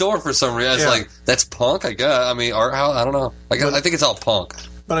black door for some reason. It's like, that's punk, I guess. I mean, art house, I don't know. I think it's all punk.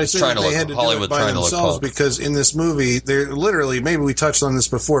 But I assume they had to do it by themselves because in this movie, they're literally, maybe we touched on this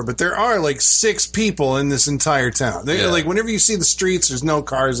before, but there are like 6 people in this entire town. Like, whenever you see the streets, there's no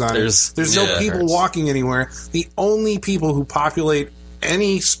cars on it. There's no people walking anywhere. The only people who populate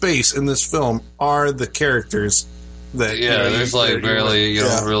any space in this film are the characters that there's like barely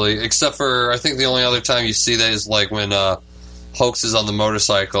really, except for I think the only other time you see that is like when Hoax is on the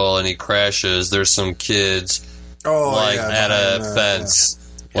motorcycle and he crashes. There's some kids at a fence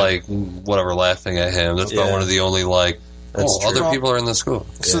like whatever laughing at him. That's about one of the only other people are in the school.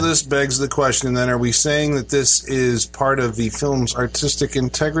 So this begs the question then, are we saying that this is part of the film's artistic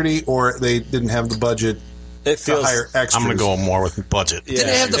integrity, or they didn't have the budget? It feels. I'm going to go more with budget. Didn't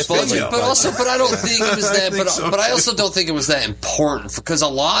have the budget, but I don't think it was that. But I also don't think it was that important because a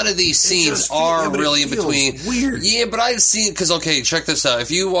lot of these scenes are really in between. Weird. Yeah, but I've seen because check this out. If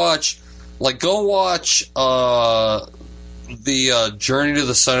you watch, go watch the Journey to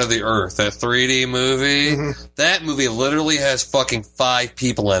the Center of the Earth, that 3D movie. Mm-hmm. That movie literally has fucking 5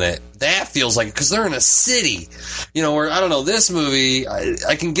 people in it. That feels like, because they're in a city, where, I don't know, this movie,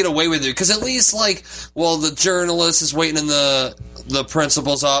 I can get away with it, because at least, the journalist is waiting in the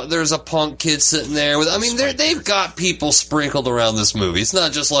principal's office. There's a punk kid sitting there with, they've got people sprinkled around this movie. It's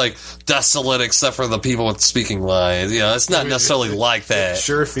not just, desolate except for the people with speaking lines. It's not necessarily like that. It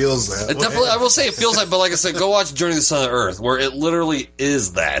sure feels that. It definitely, I will say it feels like, but like I said, go watch Journey to the Center of the Earth, where it literally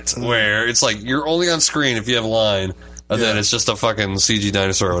is that, where it's like, you're only on screen if you have a line. And then it's just a fucking CG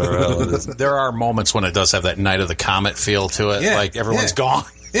dinosaur or whatever. There are moments when it does have that Night of the Comet feel to it. Yeah, like everyone's gone.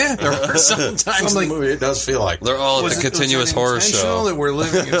 Yeah. There are some times in the movie it does feel like. They're all at the continuous horror show. That we're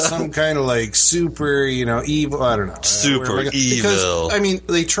living in some kind of like super, evil. I don't know. Super evil. Because, I mean,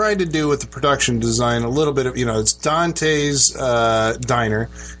 they tried to do with the production design a little bit of, it's Dante's diner.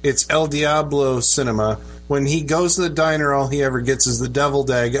 It's El Diablo Cinema. When he goes to the diner, all he ever gets is the devil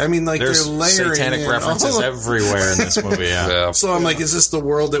dag. I mean, like, there's they're layering satanic references everywhere in this movie. Yeah. So I'm like, is this the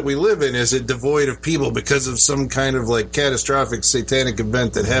world that we live in? Is it devoid of people because of some kind of like catastrophic satanic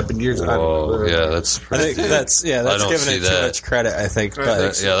event that happened years ago? Oh, yeah, that's. I think that's giving it too much credit. I think, but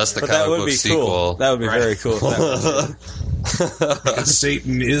that's the comic book sequel. Cool. That would be very cool. Because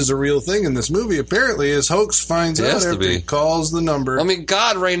Satan is a real thing in this movie. Apparently, as Hoax finds out after he calls the number. I mean,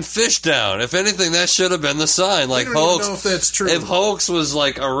 God rained fish down. If anything, that should have been the sign. Like Hoax, know if that's true. If Hoax was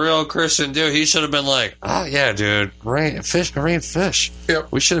like a real Christian dude, he should have been like, "Oh yeah, dude, rain fish."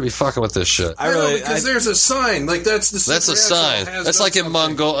 Yep. We shouldn't be fucking with this shit. Because there's a sign. Like that's a sign. That's like in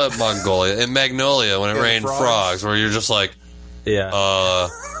Mongolia, in Magnolia, when it rained frogs, where you're just like,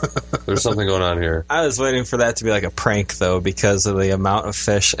 there's something going on here. I was waiting for that to be like a prank, though, because of the amount of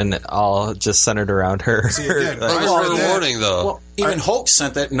fish and it all just centered around her. That was her warning, though. Well, even Hoax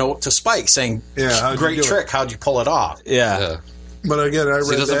sent that note to Spike saying, great trick, how'd you pull it off? Yeah. But again, I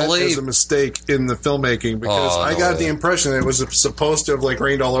read that as a mistake in the filmmaking because I got the impression that it was supposed to have like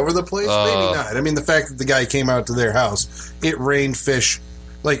rained all over the place. Maybe not. I mean, the fact that the guy came out to their house, it rained fish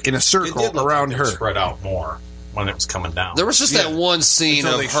like in a circle around her. Spread out more when it was coming down. There was just that one scene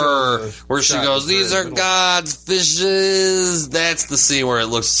of her where she goes, "These are God's fishes." That's the scene where it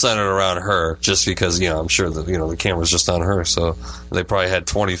looks centered around her, just because I'm sure that the camera's just on her, so they probably had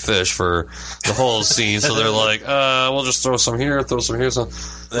 20 fish for the whole scene. So they're like, "We'll just throw some here, throw some here." So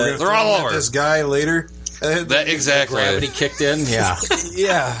they're all over. This guy later. That exactly. Gravity kicked in. Yeah,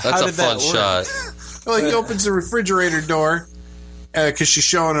 yeah. That's a fun shot. Well, he opens the refrigerator door. Because she's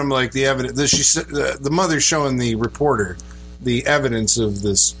showing him like the evidence. The mother's showing the reporter the evidence of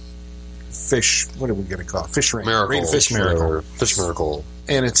this fish. What are we going to call it? Fish rain. Miracle. Fish miracle. Fish miracle.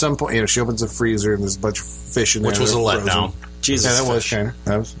 And at some point, she opens the freezer and there's a bunch of fish in there. Which was a letdown. Jesus, yeah, that was kind of.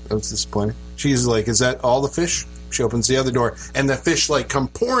 That was disappointing. She's like, "Is that all the fish?" She opens the other door, and the fish like come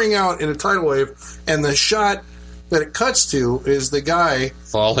pouring out in a tidal wave, and the shot that it cuts to is the guy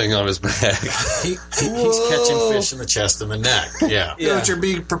falling on his back. He's catching fish in the chest and the neck. Yeah. Which are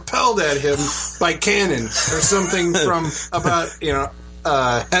being propelled at him by cannon or something from about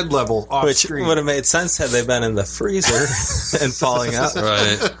head level off screen. Which would have made sense had they been in the freezer and falling out.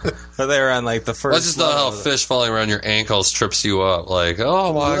 Right. But they were on like the first. I just thought how fish falling around your ankles trips you up. Like,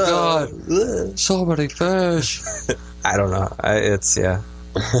 oh my god, so many fish. I don't know.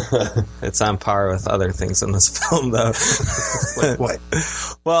 It's on par with other things in this film, though. Like what?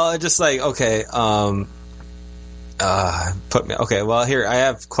 Well, just like okay, okay. Well, here I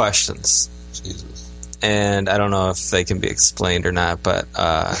have questions. Jesus. And I don't know if they can be explained or not, but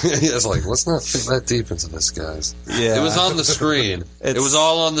it's like let's not think that deep into this, guys. Yeah, it was on the screen. It was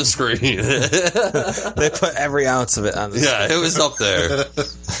all on the screen. They put every ounce of it on the screen. Yeah, it was up there.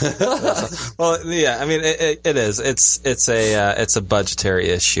 Well, yeah, I mean, it is. It's a budgetary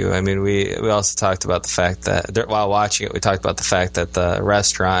issue. I mean, we also talked about the fact that while watching it, we talked about the fact that the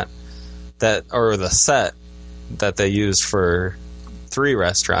restaurant or the set that they used for 3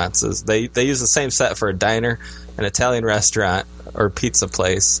 restaurants is they use the same set for a diner, an Italian restaurant, or pizza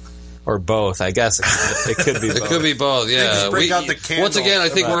place, or both. I guess it could be both. It could be both, yeah. Once again, I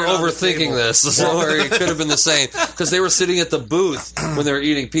think we're overthinking this. So it could have been the same. Because they were sitting at the booth when they were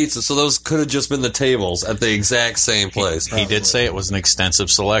eating pizza, so those could have just been the tables at the exact same place. He did say it was an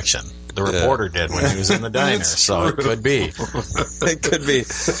extensive selection. The reporter did when he was in the diner, so it could be. It could be.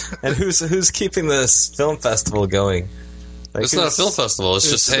 And who's keeping this film festival going? Like, it's not a film festival.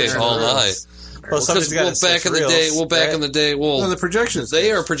 It's just all night. Well, back in the day, the projectionists.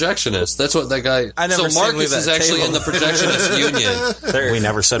 They are projectionists. That's what that guy. So Marcus is actually in the projectionist union. We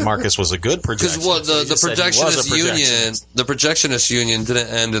never said Marcus was a good projectionist. Because the projectionist union, the projectionist union didn't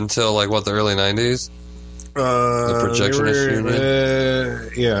end until the early 90s. The projectionist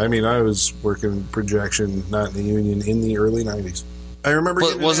union. Yeah, I mean, I was working projection, not in the union, in the early 90s. I remember.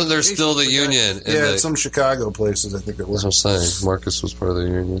 But wasn't there still the union? Yeah, some Chicago places, I think it was. That's what I'm saying. Marcus was part of the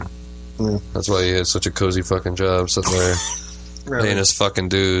union. Yeah. That's why he had such a cozy fucking job sitting there paying his fucking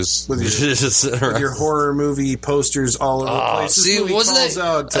dues. With your horror movie posters all over the place. See, wasn't it?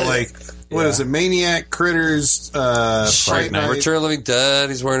 Out to what is it? Maniac, Critters, Fright Night, Return of the Living Dead.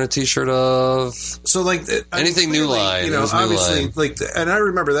 He's wearing a T-shirt of. So anything New Line. Obviously, and I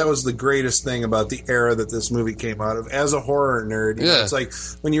remember that was the greatest thing about the era that this movie came out of. As a horror nerd, it's like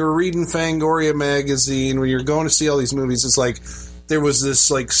when you were reading Fangoria magazine, when you're going to see all these movies, it's like there was this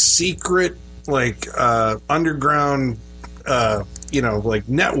like secret like underground like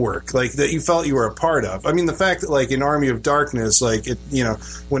network like that you felt you were a part of. I mean, the fact that like in Army of Darkness, like it,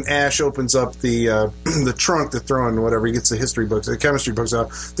 when Ash opens up the the trunk to throw in whatever, he gets the history books, the chemistry books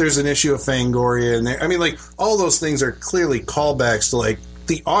out, there's an issue of Fangoria in there. I mean, like all those things are clearly callbacks to like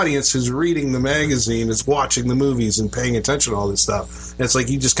the audience who's reading the magazine is watching the movies and paying attention to all this stuff. And it's like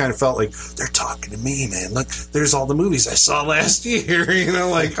you just kind of felt like they're talking to me, man. Look, there's all the movies I saw last year,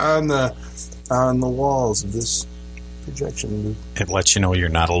 like on the walls of this projection. It lets you know you're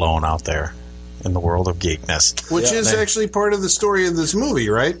not alone out there in the world of geekness, which is actually part of the story of this movie,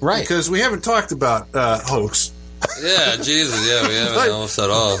 right? Right, because we haven't talked about Hoax. Yeah, Jesus, yeah, we haven't almost at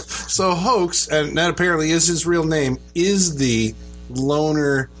all. So Hoax, and that apparently is his real name, is the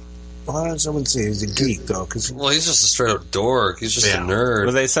loner. Well, someone say he's a geek though, because he's just a straight up dork. He's just a nerd.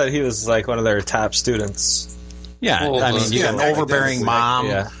 Well, they said he was like one of their top students. Yeah, well, I mean, you got an overbearing mom.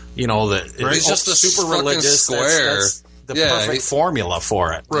 Yeah. He's just a super religious square. That's the perfect formula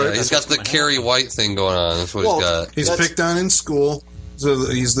for it. Right. Yeah, he's got the Carrie White thing going on. That's what he's got. He's picked on in school, so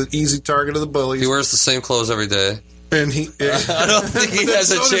he's the easy target of the bullies. He wears the same clothes every day. And I don't think he has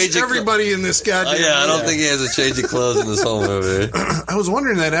a change of everybody in this goddamn movie. I don't think he has a change of clothes in this whole movie. I was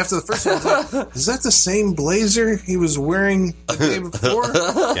wondering that after the first one. I was like, is that the same blazer he was wearing the day before?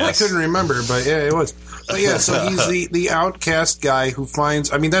 Yes. I couldn't remember, but yeah, it was. But yeah, so he's the outcast guy who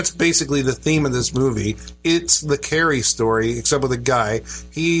finds... I mean, that's basically the theme of this movie. It's the Carrie story, except with a guy.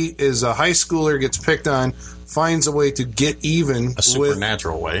 He is a high schooler, gets picked on, finds a way to get even a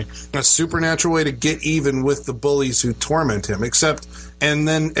supernatural way to get even with the bullies who torment him. Except, and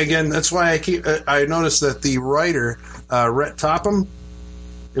then again, that's why I noticed that the writer Rhett Topham,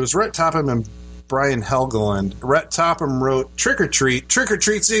 it was Rhett Topham and Brian Helgeland. Rhett Topham wrote Trick or Treat. Trick or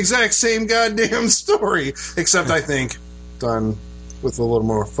Treat's the exact same goddamn story, except I think done with a little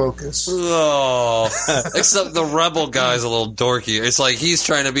more focus. Oh, except the rebel guy's a little dorky. It's like he's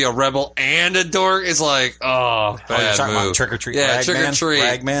trying to be a rebel and a dork. It's like, bad you're talking move. About Trick or Treat? Yeah, Ragman? Trick or Treat.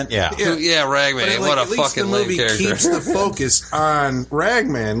 Ragman? Yeah, Ragman. What a fucking lame character. At least the movie keeps the focus on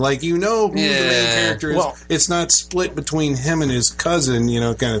Ragman. Like, who the main character is. Well, it's not split between him and his cousin,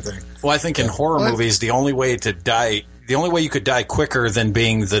 kind of thing. Well, I think in horror movies, the only way you could die quicker than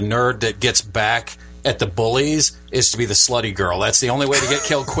being the nerd that gets back at the bullies is to be the slutty girl. That's the only way to get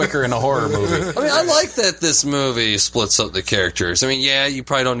killed quicker in a horror movie. I mean, I like that this movie splits up the characters. I mean, you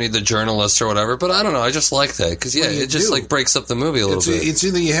probably don't need the journalist or whatever, but I don't know. I just like that because, it just like breaks up the movie a little bit. It's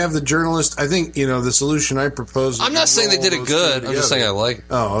either you have the journalist. I think, the solution I proposed. I'm not saying they did it good. I'm just saying I like it.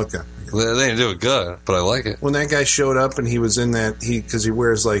 Oh, okay. They didn't do it good, but I like it. When that guy showed up and he was in that, because he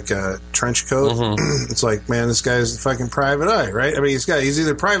wears like a trench coat, it's like, man, this guy's the fucking private eye, right? I mean, he's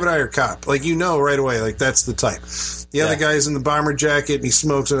either private eye or cop. Like, right away, like, that's the type. The other guy's in the bomber jacket and he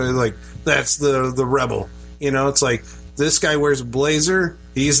smokes, and like, that's the rebel. It's like, this guy wears a blazer,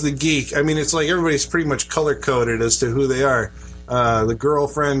 he's the geek. I mean, it's like everybody's pretty much color-coded as to who they are. The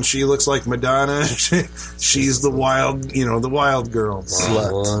girlfriend, she looks like Madonna. She's the wild, the wild girl.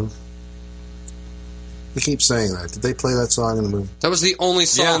 Slut. They keep saying that. Did they play that song in the movie? That was the only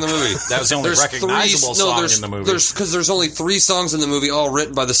song in the movie. That was the only recognizable song in the movie. Because there's only 3 songs in the movie, all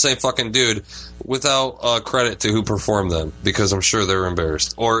written by the same fucking dude, without credit to who performed them, because I'm sure they were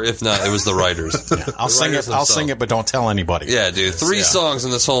embarrassed. Or if not, it was the writers. I'll sing it, but don't tell anybody. Yeah, dude. 3 songs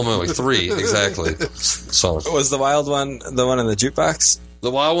in this whole movie. 3, exactly. Songs. Was the wild one the one in the jukebox? The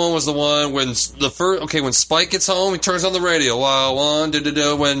wild one was the one when when Spike gets home, he turns on the radio. Wild one,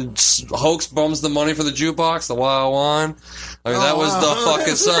 when Hoax bums the money for the jukebox, the wild one. I mean, that was the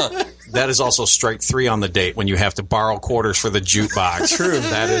fucking song. That is also strike 3 on the date when you have to borrow quarters for the jukebox. True,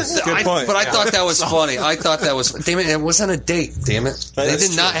 that is a good point. But I thought that was funny. I thought that was... Damn it, it wasn't a date, damn it. They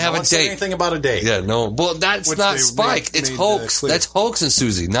did not have a date. Say anything about a date. Yeah, no. Well, that's not Spike. It's Hoax. That's Hoax and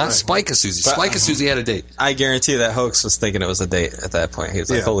Susie, not Spike and Susie. Spike and Susie had a date. I guarantee that Hoax was thinking it was a date at that point. He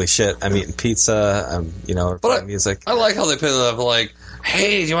was like, holy shit, I'm eating pizza, I'm, playing music. I like how they put it up like,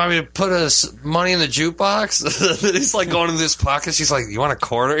 hey, do you want me to put money in the jukebox? He's like going into his pocket. She's like, you want a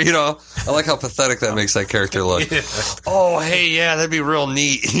quarter? I like how pathetic that makes that character look. Yeah. Oh, hey, yeah, that'd be real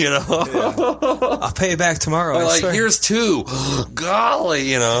neat, Yeah. I'll pay you back tomorrow. Here's 2.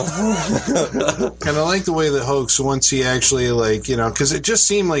 Golly, And I like the way that Hoax, once he actually, because it just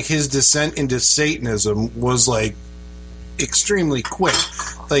seemed like his descent into Satanism was, extremely quick.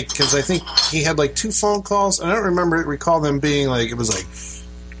 Because I think he had 2 phone calls. I don't recall them being it was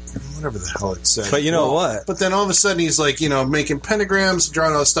whatever the hell it said. But you know what? But then all of a sudden he's like, making pentagrams,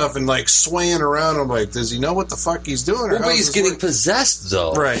 drawing all this stuff, and like swaying around. I'm like, does he know what the fuck he's doing? Well, but he's getting possessed,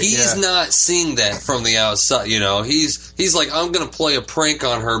 though. Right? He's not seeing that from the outside. He's like, I'm going to play a prank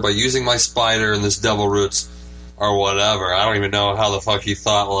on her by using my spider and this devil roots or whatever. I don't even know how the fuck he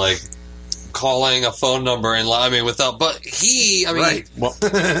thought like calling a phone number and without. But right. Well,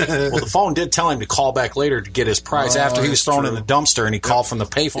 the phone did tell him to call back later to get his prize after he was thrown in the dumpster, and he called from the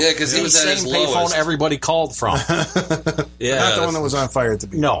payphone. Yeah, because he was at his lowest. Payphone everybody called from. Not the one that was on fire at the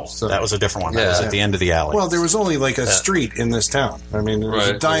beginning. No, that was a different one. That was at the end of the alley. Well, there was only like a street in this town. I mean, there was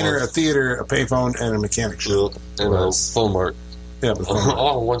a diner, a theater, a payphone, and a mechanic shop. And a phone mart. Yeah, but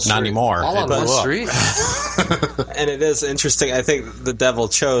all on one street. Not anymore. All on one street. And it is interesting. I think the devil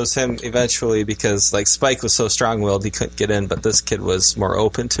chose him eventually because, like, Spike was so strong-willed he couldn't get in, but this kid was more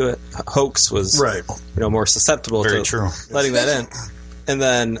open to it. Hoax was, more susceptible to letting that in. And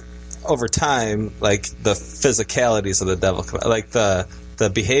then over time, like, the physicalities of the devil come out. Like, the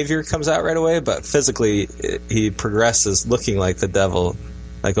behavior comes out right away, but physically he progresses looking like the devil,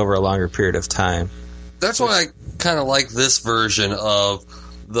 like, over a longer period of time. That's why I kind of like this version of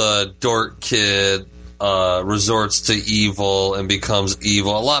the dork kid resorts to evil and becomes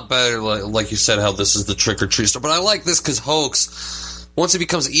evil. A lot better, like you said, how this is the trick-or-treat stuff. But I like this because Hoax, once he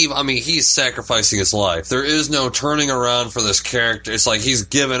becomes evil, he's sacrificing his life. There is no turning around for this character. It's like he's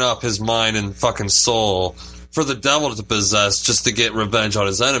given up his mind and fucking soul for the devil to possess just to get revenge on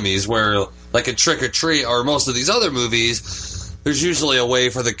his enemies, where, like in Trick-or-Treat or most of these other movies, there's usually a way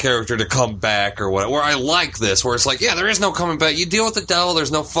for the character to come back or whatever. Where I like this, where it's like, yeah, there is no coming back. You deal with the devil,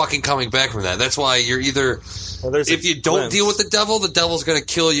 there's no fucking coming back from that. That's why you're either... if you don't deal with the devil's going to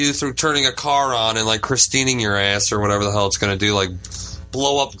kill you through turning a car on and, like, Christining your ass or whatever the hell it's going to do, like,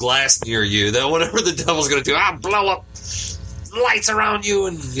 blow up glass near you. Then whatever the devil's going to do, blow up lights around you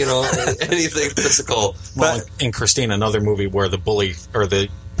and, anything physical. Well, in Christine, another movie where the bully or the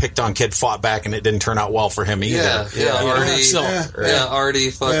picked on kid fought back and it didn't turn out well for him either.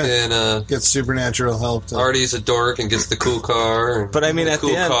 Artie fucking gets supernatural help. Artie's a dork and gets the cool car. But I mean, at cool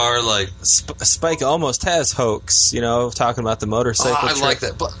the end, car, like Spike almost has Hoax. Talking about the motorcycle. I like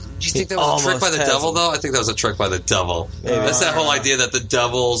that. But do you think that was a trick by the devil, though? I think that was a trick by the devil. That's that whole idea that the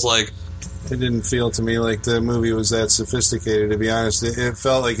devil's like. It didn't feel to me like the movie was that sophisticated, to be honest. It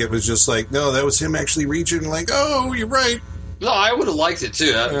felt like it was just like, no, that was him actually reaching, like, oh, you're right. No, I would have liked it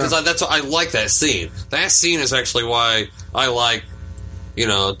too, because I like that scene. That scene is actually why I like,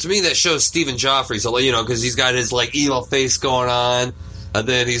 to me that shows Stephen Joffrey, so, because he's got his, like, evil face going on, and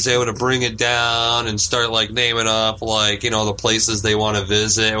then he's able to bring it down and start, like, naming off, like, the places they want to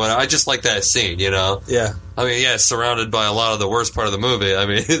visit. I just like that scene, Yeah. It's surrounded by a lot of the worst part of the movie.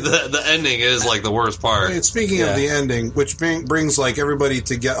 The ending is, like, the worst part. And speaking of the ending, which brings, like, everybody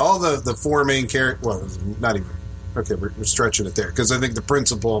to get all the four main characters, well, not even. Okay, we're stretching it there because I think the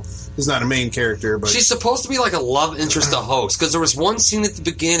principal is not a main character, but she's supposed to be like a love interest to Hoax because there was one scene at the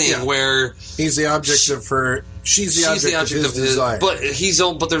beginning where he's the object of her. She's the object of his desire. But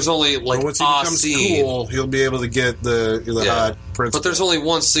there's only like once he becomes cool, he'll be able to get the hot principal. But there's only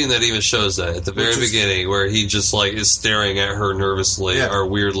one scene that even shows that at the very beginning where he just like is staring at her nervously or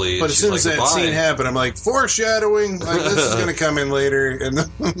weirdly. But as soon as that scene happened, I'm like foreshadowing. Like this is going to come in later.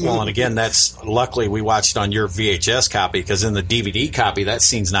 And again, that's luckily we watched on your VHS copy because in the DVD copy that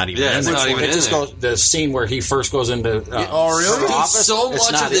scene's not even in there. Not even in there. The scene where he first goes into oh really? Office, so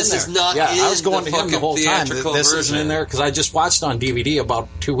much of this is not. Yeah, in I was going the to him the whole time. This version. isn't in there because I just watched on DVD about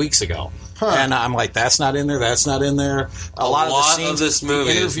 2 weeks ago. And I'm like, that's not in there. That's not in there. A lot of the scenes of this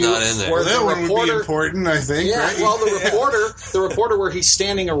movie is not in there. Well, that one would be important, I think. Yeah. Right? Well, the reporter where he's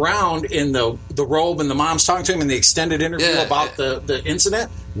standing around in the robe and the mom's talking to him in the extended interview about the incident.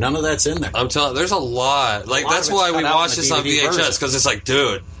 None of that's in there. I'm telling you, there's a lot. Like that's why we watched this on VHS because it's like,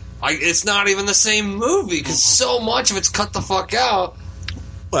 dude, it's not even the same movie because so much of it's cut the fuck out.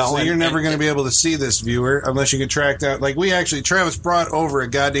 Well, so you're never going to be able to see this, viewer, unless you can track down. Like, Travis brought over a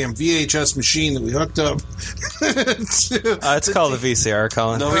goddamn VHS machine that we hooked up. It's called a VCR,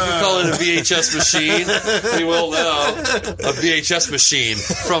 Colin. No, we can call it a VHS machine. We will now. A VHS machine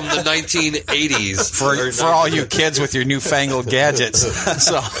from the 1980s. For all you kids with your newfangled gadgets.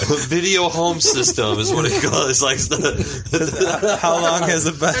 So, video home system is what it calls. It's like how long has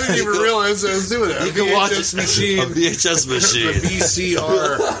it been? I didn't even realize I was doing that. You can watch it. A VHS machine. A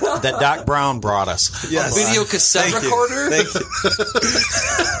VCR. That Doc Brown brought us. Yes. A video cassette recorder? Thank you.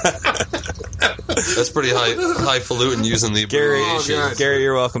 That's pretty highfalutin using the abbreviation. Gary,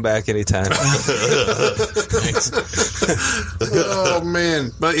 you're welcome back anytime. Oh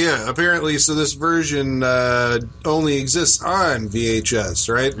man, but yeah, apparently, so this version only exists on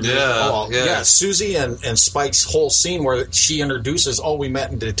VHS, right? Yeah. Susie and Spike's whole scene where she introduces, we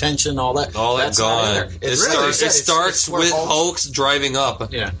met in detention, all that. All that's gone. It starts with Hoax driving up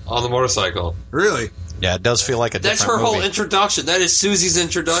on the motorcycle. Really? Yeah, it does feel like a different That's her movie. whole introduction. That is Susie's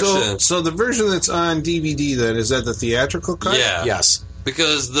introduction. So the version that's on DVD, then, is that the theatrical cut? Yeah. Yes.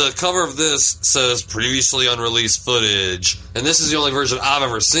 Because the cover of this says previously unreleased footage, and this is the only version I've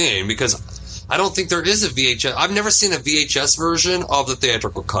ever seen, because I don't think there is a VHS. I've never seen a VHS version of the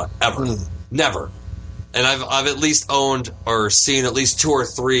theatrical cut, ever. Never. And I've at least owned or seen at least 2 or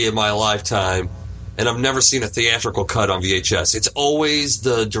 3 in my lifetime, and I've never seen a theatrical cut on VHS. It's always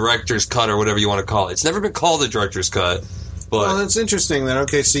the director's cut or whatever you want to call it. It's never been called the director's cut. But Well, that's interesting then.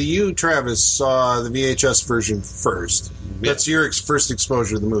 Okay, so you, Travis, saw the VHS version first. That's your first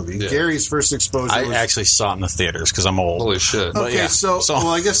exposure to the movie. Yeah. Gary's first exposure I was... actually saw it in the theaters because I'm old. Holy shit. But Okay, yeah, so, well,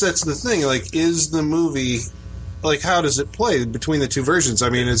 I guess that's the thing. Like, is the movie... Like, how does it play between the two versions? I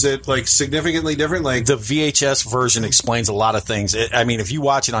mean, is it, like, significantly different? Like, the VHS version explains a lot of things. If you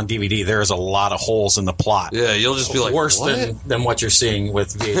watch it on DVD, there's a lot of holes in the plot. Yeah, you'll just be like, worse what? than what you're seeing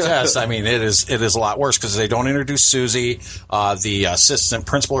with VHS. I mean, it is a lot worse because they don't introduce Susie, the assistant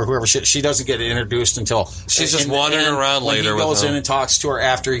principal or whoever. She doesn't get introduced until she's just wandering around when later. He goes with in and talks to her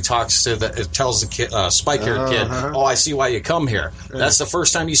after he talks to tells the kid, Spike-haired kid, I see why you come here. Yeah. That's the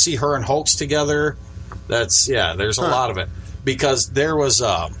first time you see her and Hoax together. There's a lot of it. Because there was,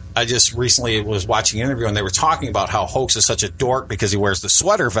 I just recently was watching an interview and they were talking about how Hoax is such a dork because he wears the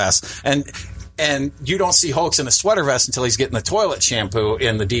sweater vest. And you don't see Hoax in a sweater vest until he's getting the toilet shampoo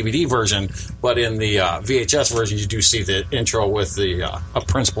in the DVD version. But in the VHS version, you do see the intro with a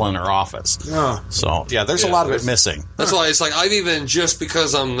principal in her office. Oh. So, yeah, there's a lot of it missing. That's why it's like, I've even, just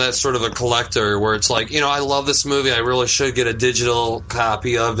because I'm that sort of a collector where it's like, I love this movie. I really should get a digital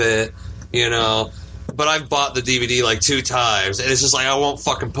copy of it, But I've bought the DVD like 2 times, and it's just like I won't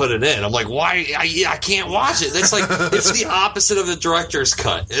fucking put it in. I'm like, why? I can't watch it. That's like it's the opposite of the director's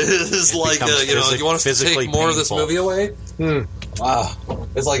cut. It's like you want us to take more of this movie away? Wow,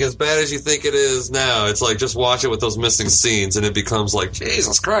 it's like as bad as you think it is now. It's like just watch it with those missing scenes, and it becomes like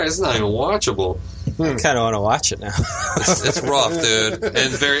Jesus Christ, it's not even watchable. I kind of want to watch it now. It's rough, dude,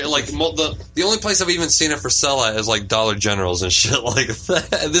 and very like the only place I've even seen it for sale at is like Dollar Generals and shit like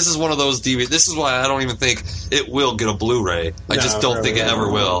that. This is one of those DVDs. This is why I don't even think it will get a Blu-ray. I just don't think it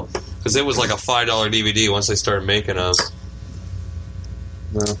ever will, because it was like a $5 DVD once they started making them.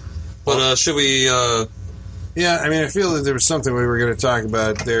 No. But should we? Yeah, I mean, I feel that there was something we were going to talk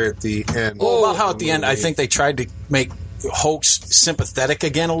about there at the end. Well, about how at the end, I think they tried to make Hoax sympathetic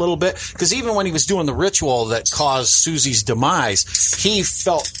again a little bit, because even when he was doing the ritual that caused Susie's demise, he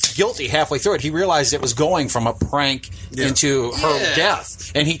felt guilty halfway through it. He realized it was going from a prank into her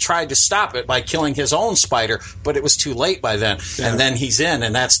death, and he tried to stop it by killing his own spider, but it was too late by then. And then he's in,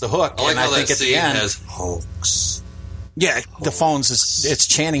 and that's the hook. I like and how I think that at the scene end has Hoax. Yeah, the phone's it's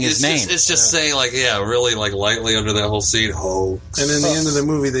chanting his name. It's just saying really lightly under that whole scene, Hoax. And in the end of the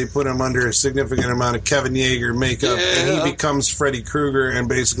movie, they put him under a significant amount of Kevin Yeager makeup, and he becomes Freddy Krueger and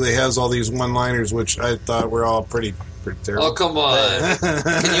basically has all these one-liners, which I thought were all pretty terrible. Oh, come on.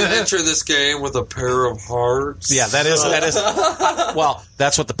 Can you enter this game with a pair of hearts? Yeah, that is. Well,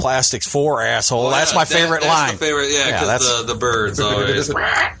 that's what the plastic's for, asshole. That's my favorite line. That's the favorite, because the birds always.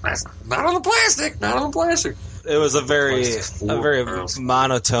 Not on the plastic, not on the plastic. It was a very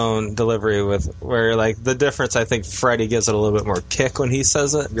monotone delivery where like the difference. I think Freddy gives it a little bit more kick when he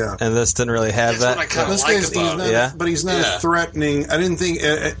says it, and this didn't really have that. What I kind of like about it. But he's not a threatening. I didn't think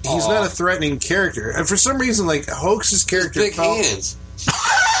he's not a threatening character. And for some reason, like Hoax's character, big hands.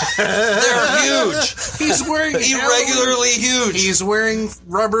 They're huge. He's wearing irregularly huge. He's wearing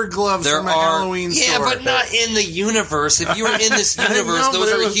rubber gloves from a Halloween store. Yeah, but not in the universe. If you were in this universe,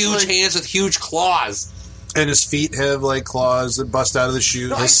 those are huge hands with huge claws. And his feet have like claws that bust out of the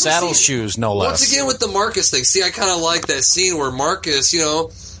shoes. His saddle shoes, no less. Once again, with the Marcus thing, see, I kind of like that scene where Marcus,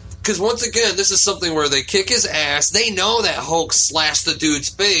 because once again, this is something where they kick his ass. They know that Hoax slashed the dude's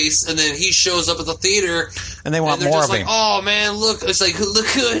face, and then he shows up at the theater, and they want they're more just of like, him. Oh man, look! It's like, look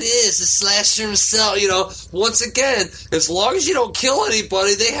who it is, the slasher himself. Once again, as long as you don't kill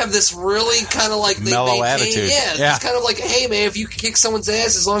anybody, they have this really kind of like mellow attitude. Yeah, it's kind of like, hey man, if you kick someone's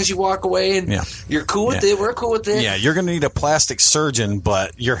ass, as long as you walk away and you're cool with it, we're cool with it. Yeah, you're going to need a plastic surgeon,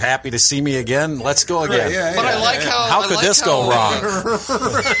 but you're happy to see me again. Let's go again. But I like how could this go wrong?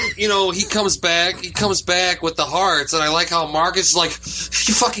 He comes back with the hearts, and I like how Marcus is like,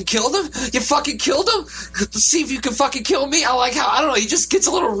 You fucking killed him? You fucking killed him? Let's see if you can fucking kill me. I like how, I don't know, he just gets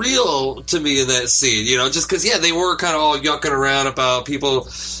a little real to me in that scene, you know, just because, yeah, they were kind of all yucking around about people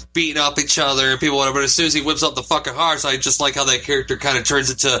beating up each other and people whatever, but as soon as he whips up the fucking hearts, I just like how that character kind of turns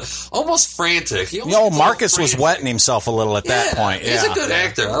into almost frantic. Marcus was wetting himself a little at that point. He's a good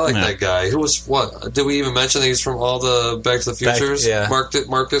actor. I like that guy. Who was, what, did we even mention that he's from all the Back to the Futures?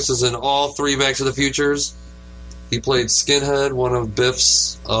 Marcus is in all 3 Back to the Futures. He played Skinhead, one of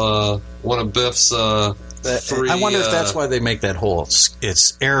Biff's 3. I wonder if that's why they make that whole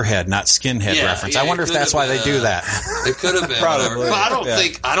it's Airhead, not Skinhead reference. I wonder if that's why they do that. It could have been, Probably. but I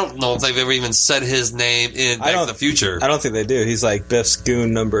don't know if they've ever even said his name in Back to the Future. I don't think they do. He's like Biff's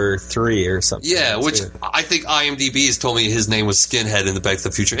goon number 3 or something. Yeah, which I think IMDb has told me his name was Skinhead in the Back to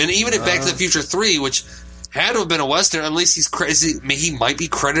the Future, and even in Back to the Future 3, which had to have been a Western. At least he's crazy. I mean, he might be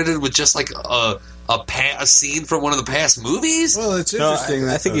credited with just like a scene from one of the past movies. Well, it's interesting.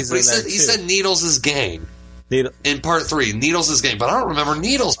 I think he's in there, he said Needles is gang. In part 3, Needles is gang, but I don't remember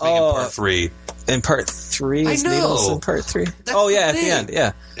Needles being in part 3. In part 3, is Needles in part 3? At the end,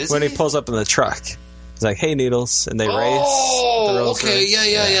 yeah. When he pulls up in the truck, he's like, "Hey, Needles," and they race. Oh, okay,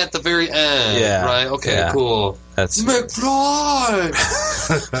 yeah, at the very end, right? Okay, cool. That's McFly.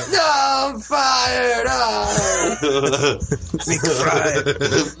 No, I'm fired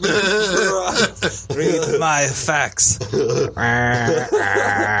McFly. Read my facts.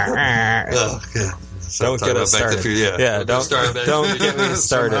 Don't get us started. Don't get me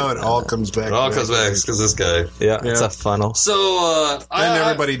started. Now it all comes back. It all comes back because this guy. Yeah, it's a funnel. So, then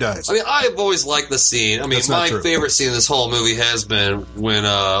everybody dies. I mean, I've always liked the scene. I mean, my favorite scene in this whole movie has been when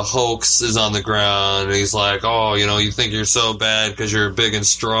Hoax is on the ground and he's like, "Oh, you know, you think you're so bad because you're big and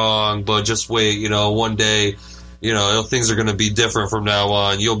strong, but just wait, you know, one day, you know, things are going to be different from now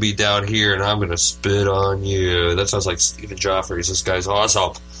on. You'll be down here and I'm going to spit on you." That sounds like Stephen Joffrey. This guy's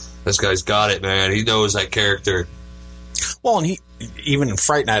awesome. This guy's got it, man. He knows that character. Well, and even in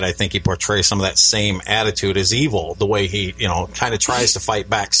Fright Night, I think he portrays some of that same attitude as evil, the way he, you know, kind of tries to fight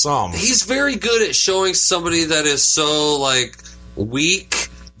back some. He's very good at showing somebody that is so, like, weak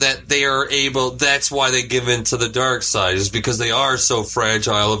that they are able, that's why they give in to the dark side, is because they are so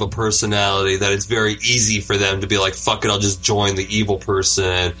fragile of a personality that it's very easy for them to be like, fuck it, I'll just join the evil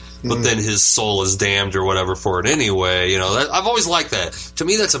person. But then his soul is damned or whatever for it anyway. You know, I've always liked that. To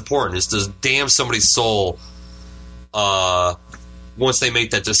me, that's important, is to damn somebody's soul once they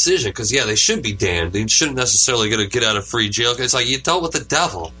make that decision. Because, yeah, they should be damned. They shouldn't necessarily get a get out of free jail. It's like, you dealt with the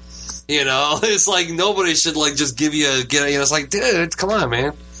devil. You know? It's like, nobody should, like, just give you a get out. You know, it's like, dude, come on,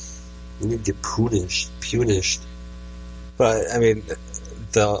 man. You need to get punished. But, I mean,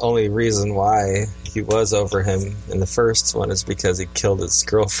 the only reason why he was over him in the first one is because he killed his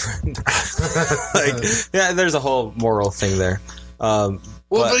girlfriend. There's a whole moral thing there. But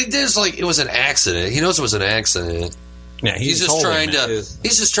he did, like, it was an accident. He knows it was an accident. Yeah, he's just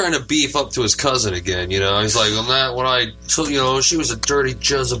trying to beef up to his cousin again, you know. He's like, "I'm not what I, you know, she was a dirty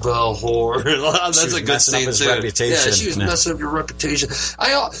Jezebel whore." That's a good scene too. Reputation. Yeah, she was messing up your reputation.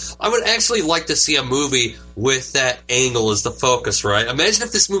 I would actually like to see a movie with that angle as the focus, right? Imagine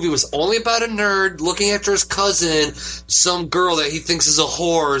if this movie was only about a nerd looking after his cousin, some girl that he thinks is a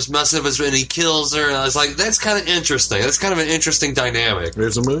whore is messing up his, and he kills her. And I was like, that's kind of interesting. That's kind of an interesting dynamic.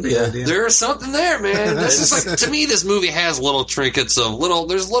 There's a movie idea. There's something there, man. This is like, to me, this movie has little trinkets of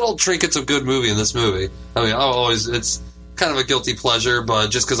good movie in this movie. I mean, it's kind of a guilty pleasure, but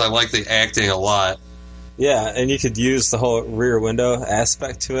just because I like the acting a lot. Yeah, and you could use the whole rear window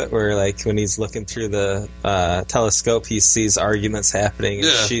aspect to it, where like when he's looking through the telescope, he sees arguments happening, and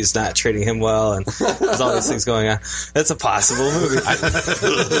she's not treating him well, and there's all these things going on. It's a possible movie.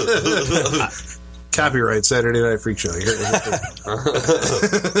 Copyright Saturday Night Freak Show. So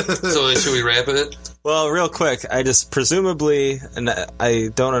should we wrap it? Well, real quick, I just presumably, and I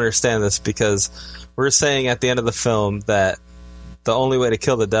don't understand this because we're saying at the end of the film that the only way to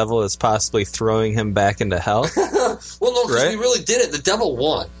kill the devil is possibly throwing him back into hell. Well, no, because we really did it. The devil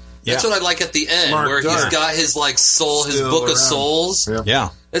won. That's what I like at the end, where he's got his like soul, his book of souls. Yeah.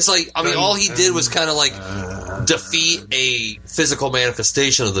 It's like, I mean, all he did was kind of like defeat a physical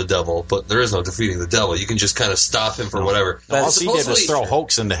manifestation of the devil, but there is no defeating the devil. You can just kind of stop him for whatever. All he did was throw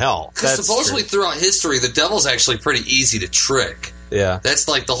Hoax into hell. Because supposedly throughout history, the devil's actually pretty easy to trick. Yeah. That's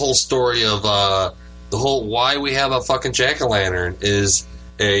like the whole story of the whole why we have a fucking jack-o'-lantern is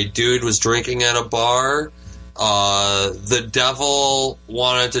a dude was drinking at a bar. The devil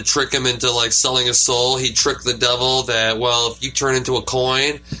wanted to trick him into like selling his soul. He tricked the devil that, well, if you turn into a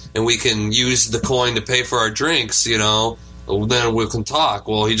coin and we can use the coin to pay for our drinks, you know, then we can talk.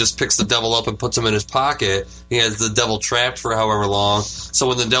 Well, he just picks the devil up and puts him in his pocket. He has the devil trapped for however long. So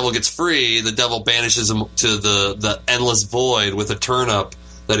when the devil gets free, the devil banishes him to the endless void with a turnip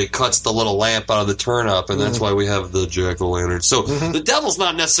that he cuts the little lamp out of the turnip, and that's why we have the jack-o'-lantern. So the devil's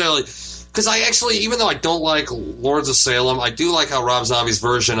not necessarily... Because I actually, even though I don't like Lords of Salem, I do like how Rob Zombie's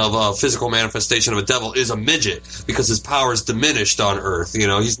version of a physical manifestation of a devil is a midget, because his power is diminished on Earth. You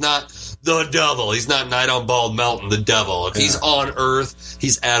know, he's not the devil. He's not Night on Bald Mountain, the devil. If he's on Earth,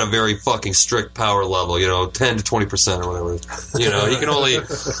 he's at a very fucking strict power level, 10 to 20% or whatever. He can only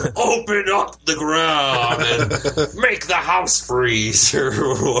open up the ground and make the house freeze or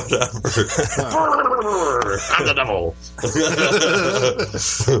whatever. I'm the devil.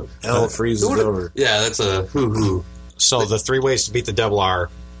 Hell freezes over. Yeah, that's a hoo-hoo. So the 3 ways to beat the devil are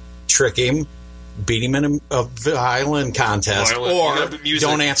trick him, beat him in a violin contest, or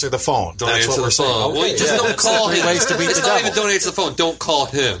don't answer the phone. Don't That's answer what we're the phone. saying. Well, just don't call him. Ways to beat it's the not devil. even don't answer the phone. Don't call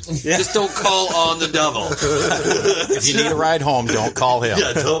him. Just don't call on the devil. If you need a ride home, don't call him.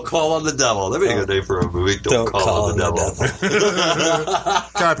 Yeah, don't call on the devil. That'd be a good name for a movie. Don't call on the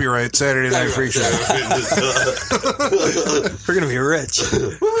devil. Copyright Saturday Night Freak Show. We're gonna be rich.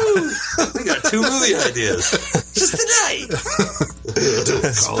 We got 2 movie ideas just tonight.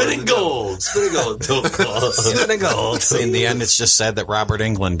 Spinning gold. Spinning gold. Don't call. Spinning gold. In the end, it's just sad that Robert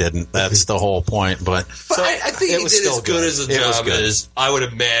Englund didn't. That's the whole point. But I think he did as good as a job as I would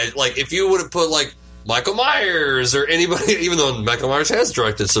imagine. Like, if you would have put, like, Michael Myers or anybody, even though Michael Myers has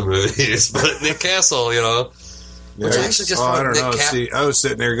directed some movies, but Nick Castle, Which I actually just I don't know. See, I was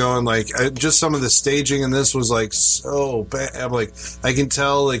sitting there going, just some of the staging in this was, so bad. I'm like, I can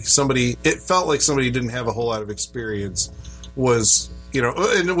tell, it felt like somebody who didn't have a whole lot of experience was...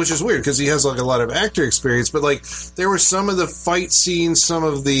 and which is weird because he has a lot of actor experience, but there were some of the fight scenes, some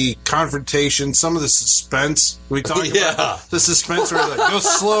of the confrontation, some of the suspense. We talked about the suspense where go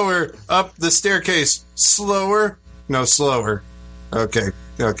slower up the staircase, slower, no slower. Okay,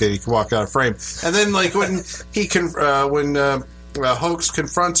 you can walk out of frame. And then when he Hoax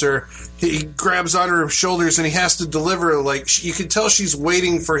confronts her, he grabs on her shoulders and he has to deliver, you can tell she's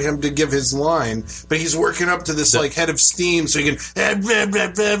waiting for him to give his line, but he's working up to this head of steam so he can blah,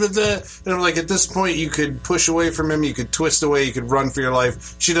 blah, blah, blah, blah. And I'm at this point you could push away from him, you could twist away, you could run for your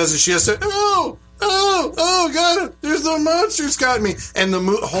life. She doesn't. She has to got it, there's no monsters got me. And the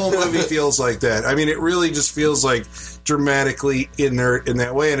whole movie feels like that. I mean, it really just feels dramatically inert in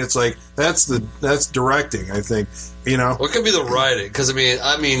that way, and it's that's directing, I think. Well, it could be the writing, because as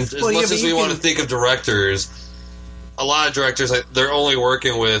much as we want to think of directors, a lot of directors they're only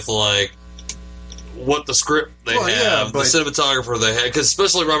working with what the script they have, the cinematographer they have, because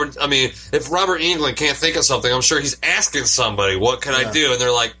especially if Robert Englund can't think of something, I'm sure he's asking somebody, what can I do? And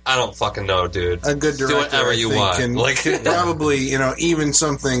they're like, I don't fucking know, dude. A good director, do whatever you want. Can probably, even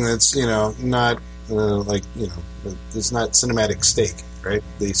something that's, not it's not cinematic steak, right?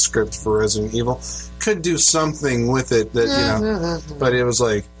 The script for Resident Evil could do something with it that, but it was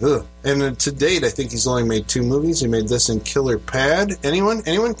ugh. And to date, I think he's only made 2 movies. He made this and Killer Pad. Anyone?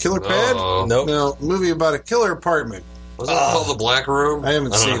 Killer Pad? Nope. No, movie about a killer apartment. Wasn't it called The Black Room? I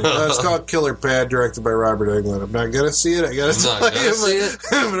haven't seen it. It's called Killer Pad, directed by Robert Englund. I'm not going to see it. I got to tell you.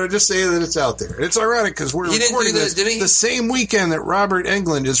 But I'm just saying that it's out there. It's ironic because we're recording this the same weekend that Robert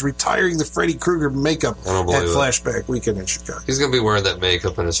Englund is retiring the Freddy Krueger makeup at Flashback Weekend in Chicago. He's going to be wearing that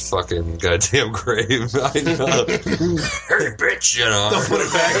makeup in his fucking goddamn grave. I know. Hey, bitch, They'll put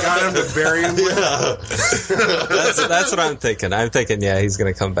it back on him to bury him with. That's what I'm thinking. I'm thinking, he's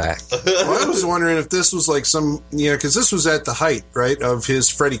going to come back. Well, I was wondering if this was some, because this was at the height, right, of his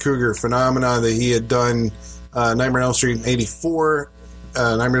Freddy Krueger phenomena that he had done Nightmare on Elm Street in 84,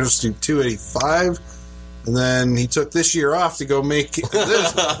 Nightmare on Elm Street 2 85, and then he took this year off to go make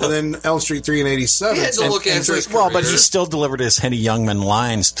this, and then Elm Street 3 in 87. He had to look after his career. But he still delivered his Henny Youngman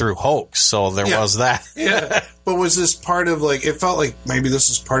lines through Hoax, so there was that. Yeah. But was this part of it felt like maybe this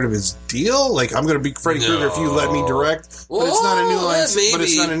was part of his deal? I'm going to be Freddy Krueger if you let me direct. But it's not a New Line. But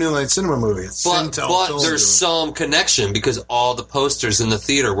it's not a New Line Cinema movie. It's but there's some connection because all the posters in the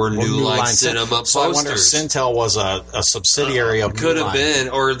theater were New Line Cinema posters. So I wonder if Sintel was a subsidiary of New Line. Could have been,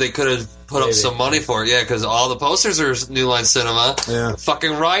 or they could have put up some money for it. Yeah, because all the posters are New Line Cinema. Yeah.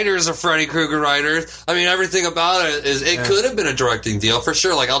 Fucking writers are Freddy Krueger writers. Everything about it is could have been a directing deal for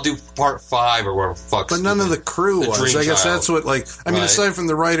sure. I'll do part 5 or whatever. But none of the crew was. I guess that's what aside from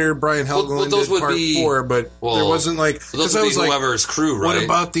the writer Brian Helgeland did part 4, but there wasn't those would be whoever's crew, right? What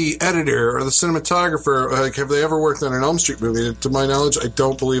about the editor or the cinematographer? Have they ever worked on an Elm Street movie? To my knowledge, I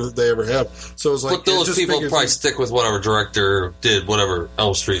don't believe that they ever have. So it's but those people probably stick with whatever director did whatever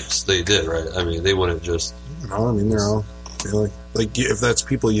Elm Streets they did, right? They wouldn't just. No, they're all You know, like if that's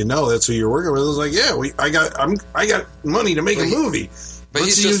people you know, that's who you're working with. It's like, yeah, I got money to make a movie. But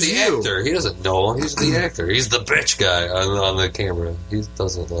Let's he's just use the you. actor. He doesn't know. He's the actor. He's the bitch guy on the camera. He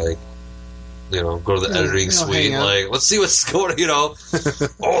doesn't go to the editing suite. Like, let's see what's going.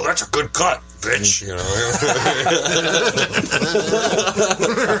 Oh, that's a good cut, bitch.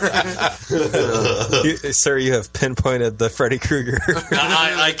 Sir, you have pinpointed the Freddy Krueger.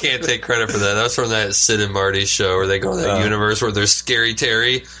 I can't take credit for that. That was from that Sid and Marty show where they go to that universe where there's Scary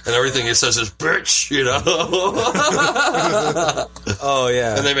Terry and everything he says is bitch. Oh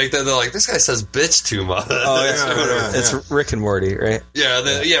yeah. And they make that. They're like, this guy says bitch too much. Oh, it's Rick and Morty, right? Yeah,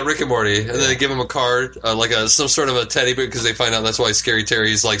 Rick and Morty, and then they give him a card, some sort of a teddy bear, because they find out that's why Scary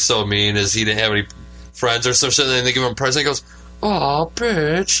Terry's like so mean, is he didn't have any friends or some shit. And then they give him a present. He goes, "Aw,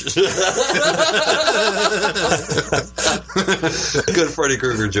 bitch." Good Freddy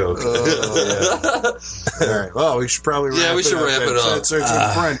Krueger joke. All right. Well, we should probably wrap it up. Search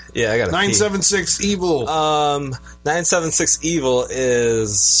in front. Yeah, I got 976 Evil. 976 Evil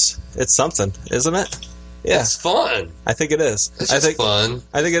it's something, isn't it? Yeah, it's fun. I think it is. It's just fun.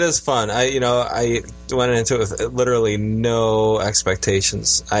 I think it is fun. I went into it with literally no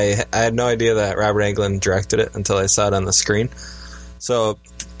expectations. I had no idea that Robert Englund directed it until I saw it on the screen. So,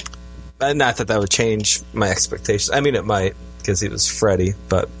 not that would change my expectations. I mean, it might, because he was Freddy.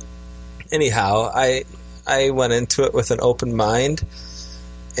 But anyhow, I went into it with an open mind,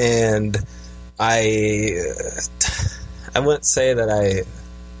 and I wouldn't say that I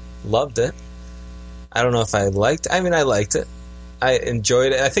loved it. I don't know if I liked it. I mean, I liked it. I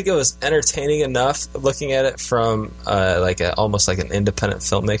enjoyed it. I think it was entertaining enough looking at it from almost like an independent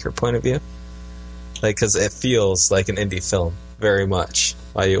filmmaker point of view. Because it feels like an indie film very much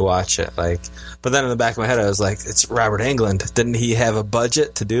while you watch it. But then in the back of my head, I was like, it's Robert Englund. Didn't he have a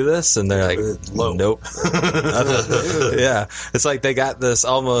budget to do this? And they're like, nope. Yeah. It's like they got this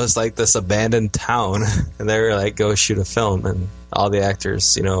almost like this abandoned town, and they were like, go shoot a film. And all the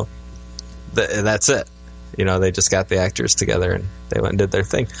actors, that's it. They just got the actors together and they went and did their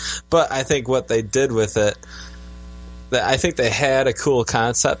thing. But I think what they did with it, I think they had a cool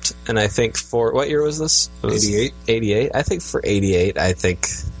concept, and I think for what year was this? It was 88. 88. I think for 88, I think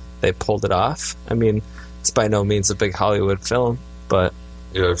they pulled it off. I mean, it's by no means a big Hollywood film, but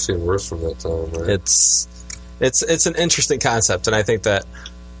yeah, I've seen worse from that time. Right? It's an interesting concept, and I think that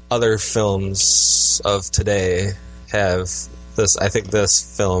other films of today have this. I think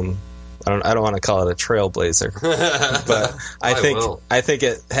this film, I don't want to call it a trailblazer, but I think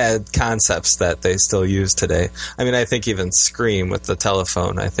it had concepts that they still use today. I mean, I think even Scream with the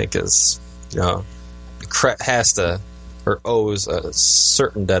telephone, I think is, has to or owes a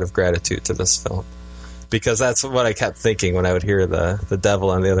certain debt of gratitude to this film, because that's what I kept thinking when I would hear the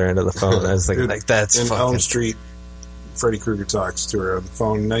devil on the other end of the phone. I was thinking, that's in fucking... Elm Street. Freddy Krueger talks to her on the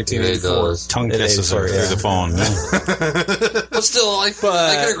phone in 1984. Yeah, tongue kisses her through the phone. But still, I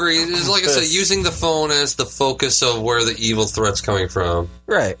can agree. It's like I said, using the phone as the focus of where the evil threat's coming from.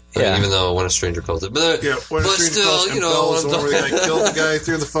 Right. Yeah. Even though When a Stranger Calls it. But When a Stranger Calls it, where they killed the guy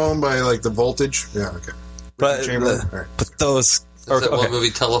through the phone by the voltage. Yeah. Okay. But those. Is that one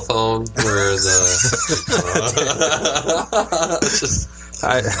movie, Telephone, where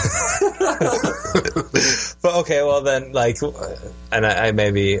but okay, well then, and I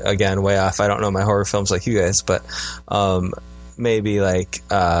may be again way off. I don't know my horror films like you guys, but maybe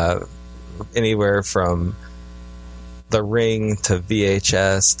anywhere from The Ring to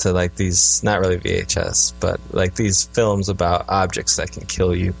VHS to these, not really VHS, but these films about objects that can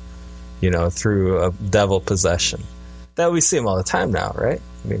kill you, through a devil possession. That we see them all the time now, right?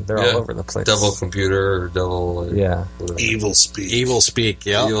 I mean, they're all over the place. Devil computer or devil... Evil Speak. Evil Speak,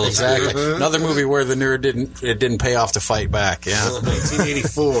 yeah. Exactly. Another movie where the nerd didn't pay off to fight back, yeah.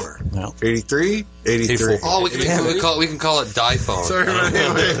 1984. No. 83? 83. Oh, we can call it Die Phone. Sorry,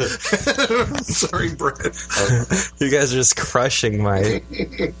 anyway. Sorry, Brett. You guys are just crushing my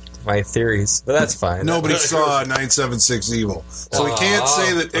theories, but that's fine. Nobody saw 976 Evil, so we can't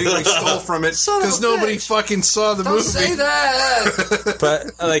say that anybody stole from it because nobody fucking saw the movie. Don't say that.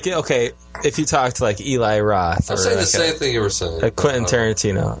 But okay, if you talk to Eli Roth, I'm saying the same thing you were saying. Quentin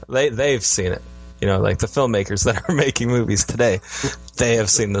Tarantino, they've seen it. The filmmakers that are making movies today, they have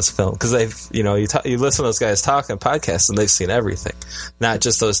seen this film because they've, you listen to those guys talk on podcasts and they've seen everything, not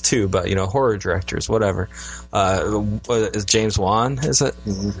just those two, but horror directors, whatever. Is James Wan? Is it?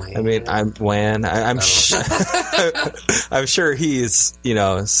 I mean, I'm sure he's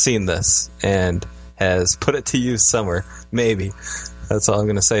seen this and has put it to use somewhere. Maybe. That's all I'm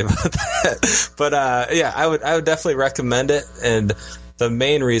going to say about that. But I would definitely recommend it. And the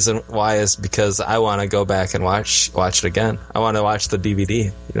main reason why is because I want to go back and watch it again. I want to watch the DVD.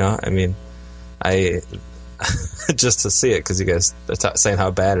 You know, I mean, I just to see it because you guys are saying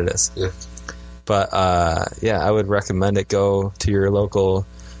how bad it is. Yeah. But yeah, I would recommend it. Go to your local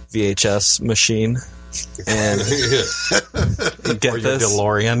VHS machine and get or your this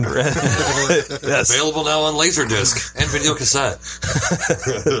DeLorean. Yes. Available now on Laserdisc and video cassette.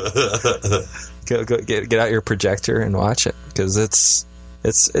 Go get out your projector and watch it because it's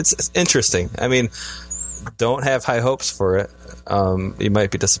interesting. I mean, don't have high hopes for it. You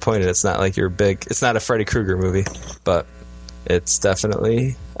might be disappointed. It's not like it's not a Freddy Krueger movie, but it's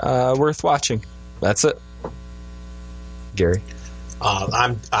definitely worth watching. That's it. Gary?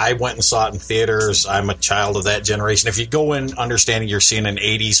 I went and saw it in theaters. I'm a child of that generation. If you go in understanding you're seeing an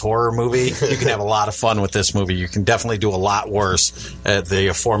 80s horror movie, you can have a lot of fun with this movie. You can definitely do a lot worse at the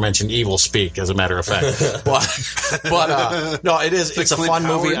aforementioned evil speak, as a matter of fact. But no, it is. It's a fun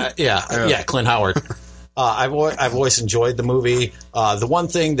movie. Yeah, Clint Howard. I've always enjoyed the movie. The one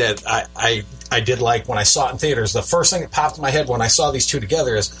thing that I did like when I saw it in theaters, the first thing that popped in my head when I saw these two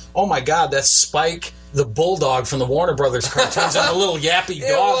together is, oh my God, that's Spike, the bulldog from the Warner Brothers cartoons, and the little yappy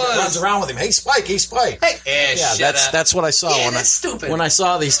dog that runs around with him. Hey, Spike! Hey, Spike! Hey, yeah, that's what I saw when I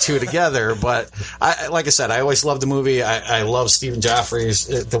saw these two together. But like I said, I always loved the movie. I love Stephen Joffrey's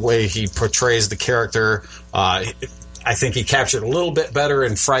the way he portrays the character. I think he captured a little bit better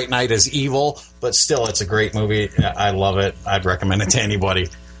in Fright Night as evil, but still, it's a great movie. I love it. I'd recommend it to anybody.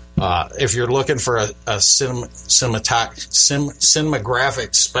 If you're looking for a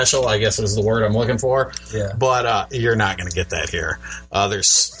cinematographic special, I guess is the word I'm looking for. Yeah. But you're not going to get that here. There's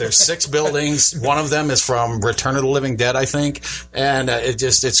 6 buildings. One of them is from Return of the Living Dead, I think, and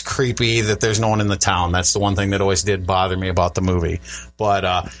it's creepy that there's no one in the town. That's the one thing that always did bother me about the movie.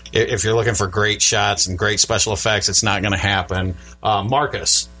 But if you're looking for great shots and great special effects, it's not going to happen.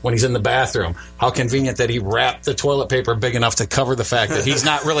 Marcus, when he's in the bathroom, how convenient that he wrapped the toilet paper big enough to cover the fact that he's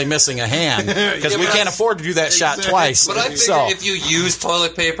not really missing a hand, because we can't afford to do that shot twice. But I figure if you use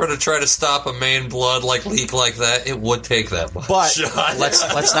toilet paper to try to stop a main blood leak like that, it would take that much. But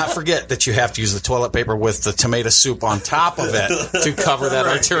let's not forget that you have to use the toilet paper with the tomato soup on top of it to cover that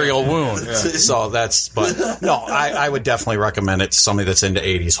arterial wound. Yeah. So I would definitely recommend it to somebody that's into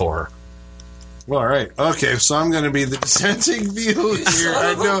 80s horror. Well, all right. Okay, so I'm going to be the dissenting view here.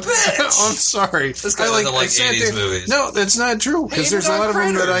 I know. I'm sorry. This guy doesn't like 80s movies. No, that's not true, because there's a lot of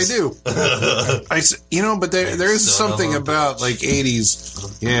them that I do. But there is something about, like,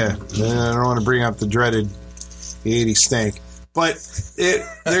 80s. Yeah, I don't want to bring up the 80s stank. But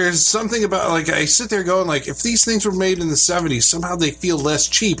there's something about, like, I sit there going, like, if these things were made in the 70s, somehow they feel less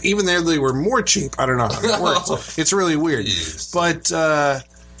cheap, even though they were more cheap. I don't know how it works. It's really weird. But,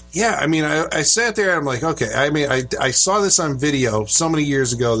 yeah, I mean, I sat there and I'm like, okay, I mean, I saw this on video so many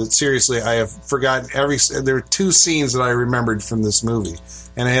years ago that seriously I have forgotten there were 2 scenes that I remembered from this movie,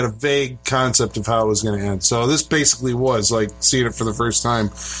 and I had a vague concept of how it was going to end. So this basically was like seeing it for the first time.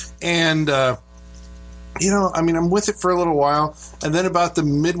 And, I mean, I'm with it for a little while, and then about the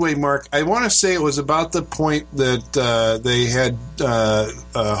midway mark, I want to say it was about the point that they had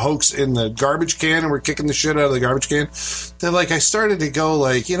Hoax in the garbage can and were kicking the shit out of the garbage can. That, like, I started to go,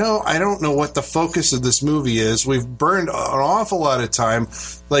 like, I don't know what the focus of this movie is. We've burned an awful lot of time.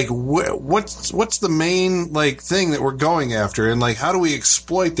 Like, what's the main, like, thing that we're going after, and, like, how do we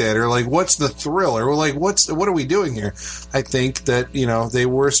exploit that, or, like, what's the thrill, or, like, what are we doing here? I think that they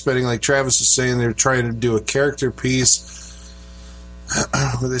were spending, like Travis was saying, they were trying to do a character piece.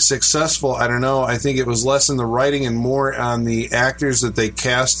 Were they successful? I don't know. I think it was less in the writing and more on the actors that they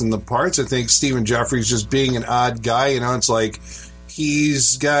cast in the parts. I think Stephen Joffrey's just being an odd guy. It's like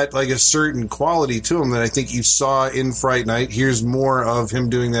he's got like a certain quality to him that I think you saw in Fright Night. Here's more of him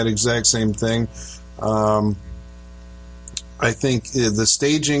doing that exact same thing. I think the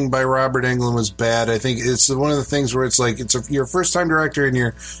staging by Robert Englund was bad. I think it's one of the things where it's like you're a first time director and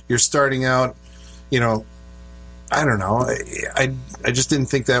you're starting out. I don't know. I just didn't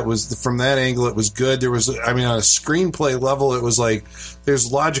think that was from that angle. It was good. There was, on a screenplay level, it was like there's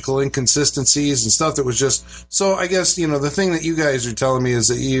logical inconsistencies and stuff that was just. So I guess the thing that you guys are telling me is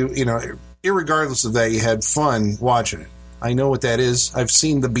that irregardless of that, you had fun watching it. I know what that is. I've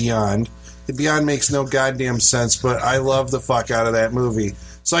seen The Beyond. The Beyond makes no goddamn sense, but I love the fuck out of that movie,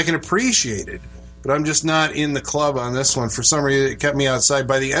 so I can appreciate it. But I'm just not in the club on this one. For some reason, it kept me outside.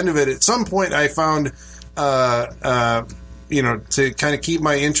 By the end of it, at some point, I found. To kind of keep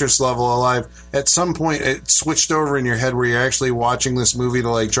my interest level alive, at some point it switched over in your head where you're actually watching this movie to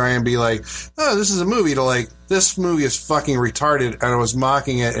like try and be like, oh, this is a movie to like, this movie is fucking retarded, and I was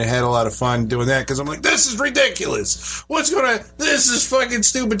mocking it and had a lot of fun doing that because I'm like, this is ridiculous. What's going on? This is fucking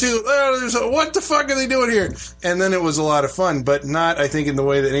stupid too. What the fuck are they doing here? And then it was a lot of fun, but not, I think, in the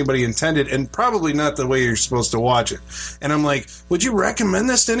way that anybody intended, and probably not the way you're supposed to watch it. And I'm like, would you recommend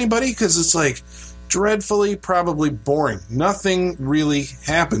this to anybody? Because it's like dreadfully, probably boring. Nothing really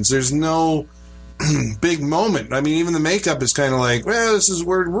happens. There's no big moment. I mean, even the makeup is kind of like, well,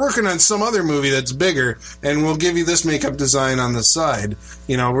 we're working on some other movie that's bigger, and we'll give you this makeup design on the side.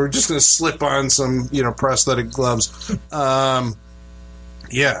 You know, we're just going to slip on some, prosthetic gloves. Yeah,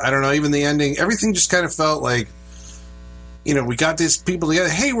 I don't know. Even the ending, everything just kind of felt like, we got these people together.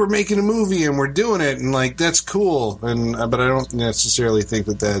 Hey, we're making a movie and we're doing it, and like that's cool. But I don't necessarily think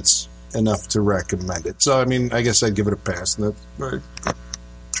that that's enough to recommend it. So I mean, I guess I'd give it a pass. And that's right.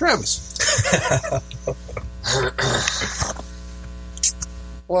 Travis.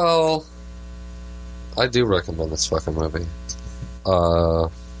 Well, I do recommend this fucking movie. I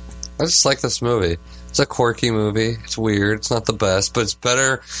just like this movie. It's a quirky movie. It's weird. It's not the best, but it's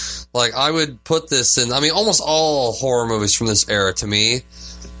better. Like, I would put this in... I mean, almost all horror movies from this era, to me,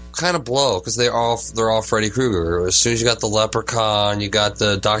 kind of blow, because they're all Freddy Krueger. As soon as you got the Leprechaun, you got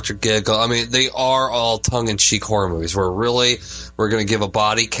the Dr. Giggle. I mean, they are all tongue-in-cheek horror movies, where really, we're going to give a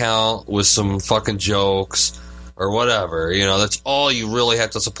body count with some fucking jokes, or whatever. That's all you really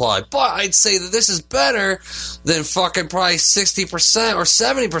have to supply. But I'd say that this is better than fucking probably 60% or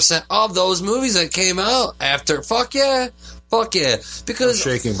 70% of those movies that came out after. Fuck yeah. Because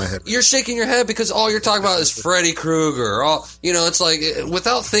I'm shaking my head. You're shaking your head because all you're talking about is Freddy Krueger. It's like,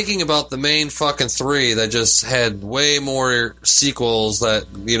 without thinking about the main fucking three that just had way more sequels that,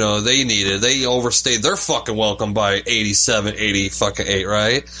 they needed. They overstayed their fucking welcome by 87, 80 fucking 8,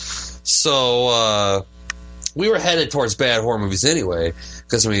 right? So, we were headed towards bad horror movies anyway,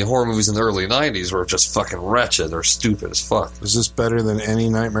 because, horror movies in the early 90s were just fucking wretched. They're stupid as fuck. Is this better than any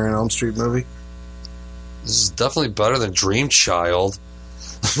Nightmare on Elm Street movie? This is definitely better than Dream Child.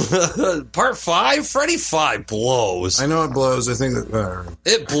 Part 5? Freddy 5 blows. I know it blows. I think that...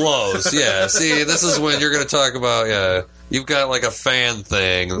 It blows, yeah. See, this is when you're going to talk about, yeah... You've got like a fan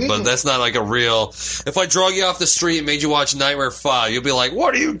thing, but that's not like a real... If I drug you off the street and made you watch Nightmare 5, you'll be like,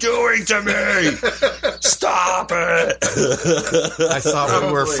 what are you doing to me? Stop it! I thought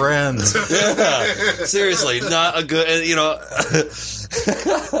we were friends. Yeah, seriously, not a good...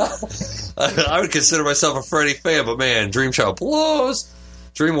 I would consider myself a Freddy fan, but man, Dream Child blows.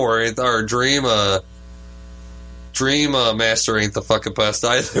 Dream Warrior, or Dream Master ain't the fucking best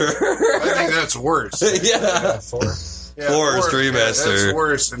either. I think that's worse. Yeah. 4 is Dream Master. That's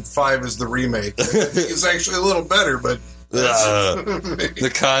worse, and 5 is the remake. I think it's actually a little better, but... the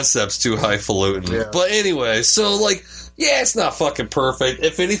concept's too highfalutin. Yeah. But anyway, so, like, yeah, it's not fucking perfect.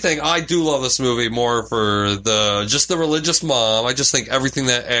 If anything, I do love this movie more for just the religious mom. I just think everything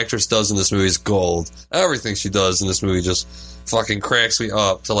that actress does in this movie is gold. Everything she does in this movie just fucking cracks me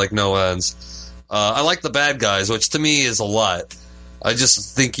up to, like, no ends. I like the bad guys, which to me is a lot. I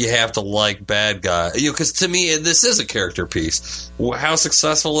just think you have to like bad guy, because to me this is a character piece. How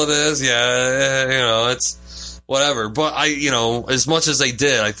successful it is, yeah, it's whatever. But as much as they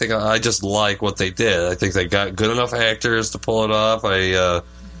did, I think I just like what they did. I think they got good enough actors to pull it off. I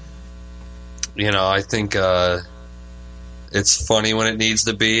think it's funny when it needs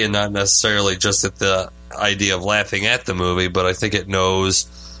to be, and not necessarily just at the idea of laughing at the movie. But I think it knows.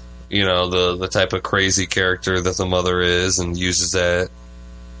 The type of crazy character that the mother is, and uses that.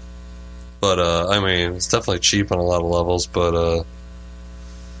 But, it's definitely cheap on a lot of levels, but,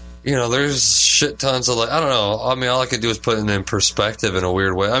 there's shit tons of, I don't know. All I can do is put it in perspective in a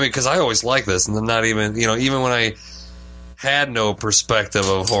weird way. Because I always like this, and then not even, even when I had no perspective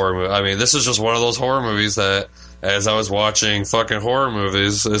of horror movies. This is just one of those horror movies that, as I was watching fucking horror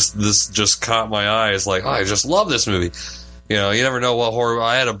movies, this just caught my eye. It's like, I just love this movie. You never know what horror...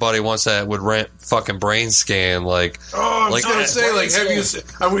 I had a buddy once that would rent fucking Brain Scan, like... Oh, I was going to say, like, have you seen...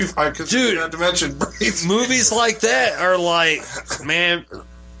 Dude, not to mention Brain Scan. Movies like that are like, man...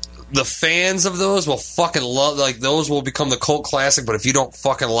 The fans of those will fucking love... Like, those will become the cult classic, but if you don't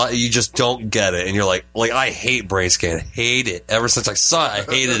fucking like... You just don't get it. And you're like, I hate Brain Scan. Hate it. Ever since I saw it,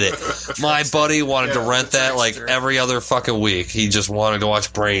 I hated it. My buddy wanted to rent that, like, every other fucking week. He just wanted to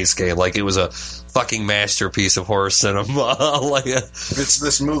watch Brain Scan. Like, it was a... fucking masterpiece of horror cinema. It's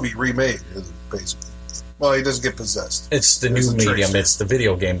this movie remade, basically. Well, he doesn't get possessed. It's the new medium. It's the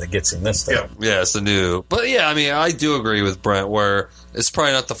video game that gets him this time. Yeah, it's the new. But yeah, I do agree with Brent where it's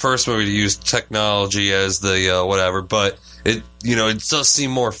probably not the first movie to use technology as the whatever, but it it does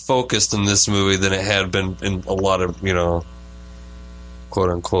seem more focused in this movie than it had been in a lot of quote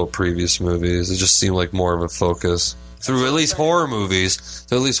unquote previous movies. It just seemed like more of a focus through at least horror movies.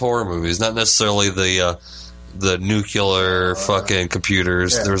 Not necessarily the nuclear fucking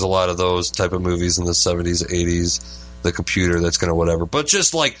computers. Yeah. There was a lot of those type of movies in the 70s, 80s. The computer that's gonna whatever, but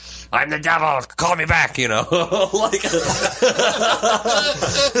just like I'm the devil, call me back, you know, like shit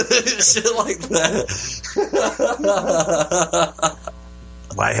like that.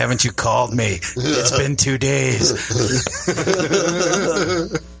 Why haven't you called me? It's been 2 days.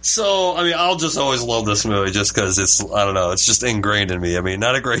 So, I mean, I'll just always love this movie just because it's, I don't know, it's just ingrained in me. I mean,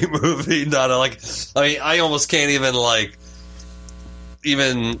 not a great movie, I almost can't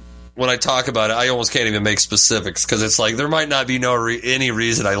even when I talk about it, I almost can't even make specifics because it's like there might not be any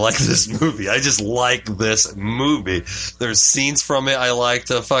reason I like this movie. I just like this movie. There's scenes from it I like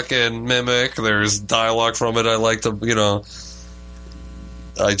to fucking mimic. There's dialogue from it I like to, you know.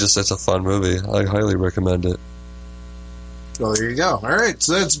 It's a fun movie. I highly recommend it. Well, there you go. All right,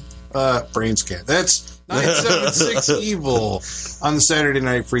 so that's Brainscan. That's 976 Evil on the Saturday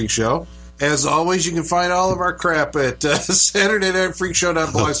Night Freak Show. As always, you can find all of our crap at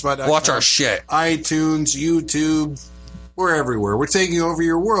SaturdayNightFreakshow.blogspot.com. Watch our shit. iTunes, YouTube, we're everywhere. We're taking over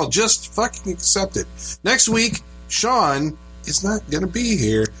your world. Just fucking accept it. Next week, Sean is not going to be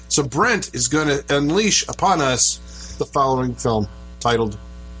here, so Brent is going to unleash upon us the following film titled...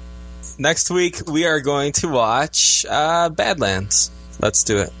 Next week, we are going to watch Badlands. Let's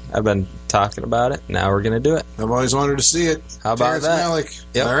do it. I've been talking about it. Now we're going to do it. I've always wanted to see it. How about Terrence that? Malick.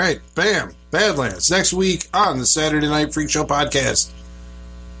 Yep. All right. Bam. Badlands. Next week on the Saturday Night Freak Show podcast.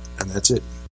 And that's it.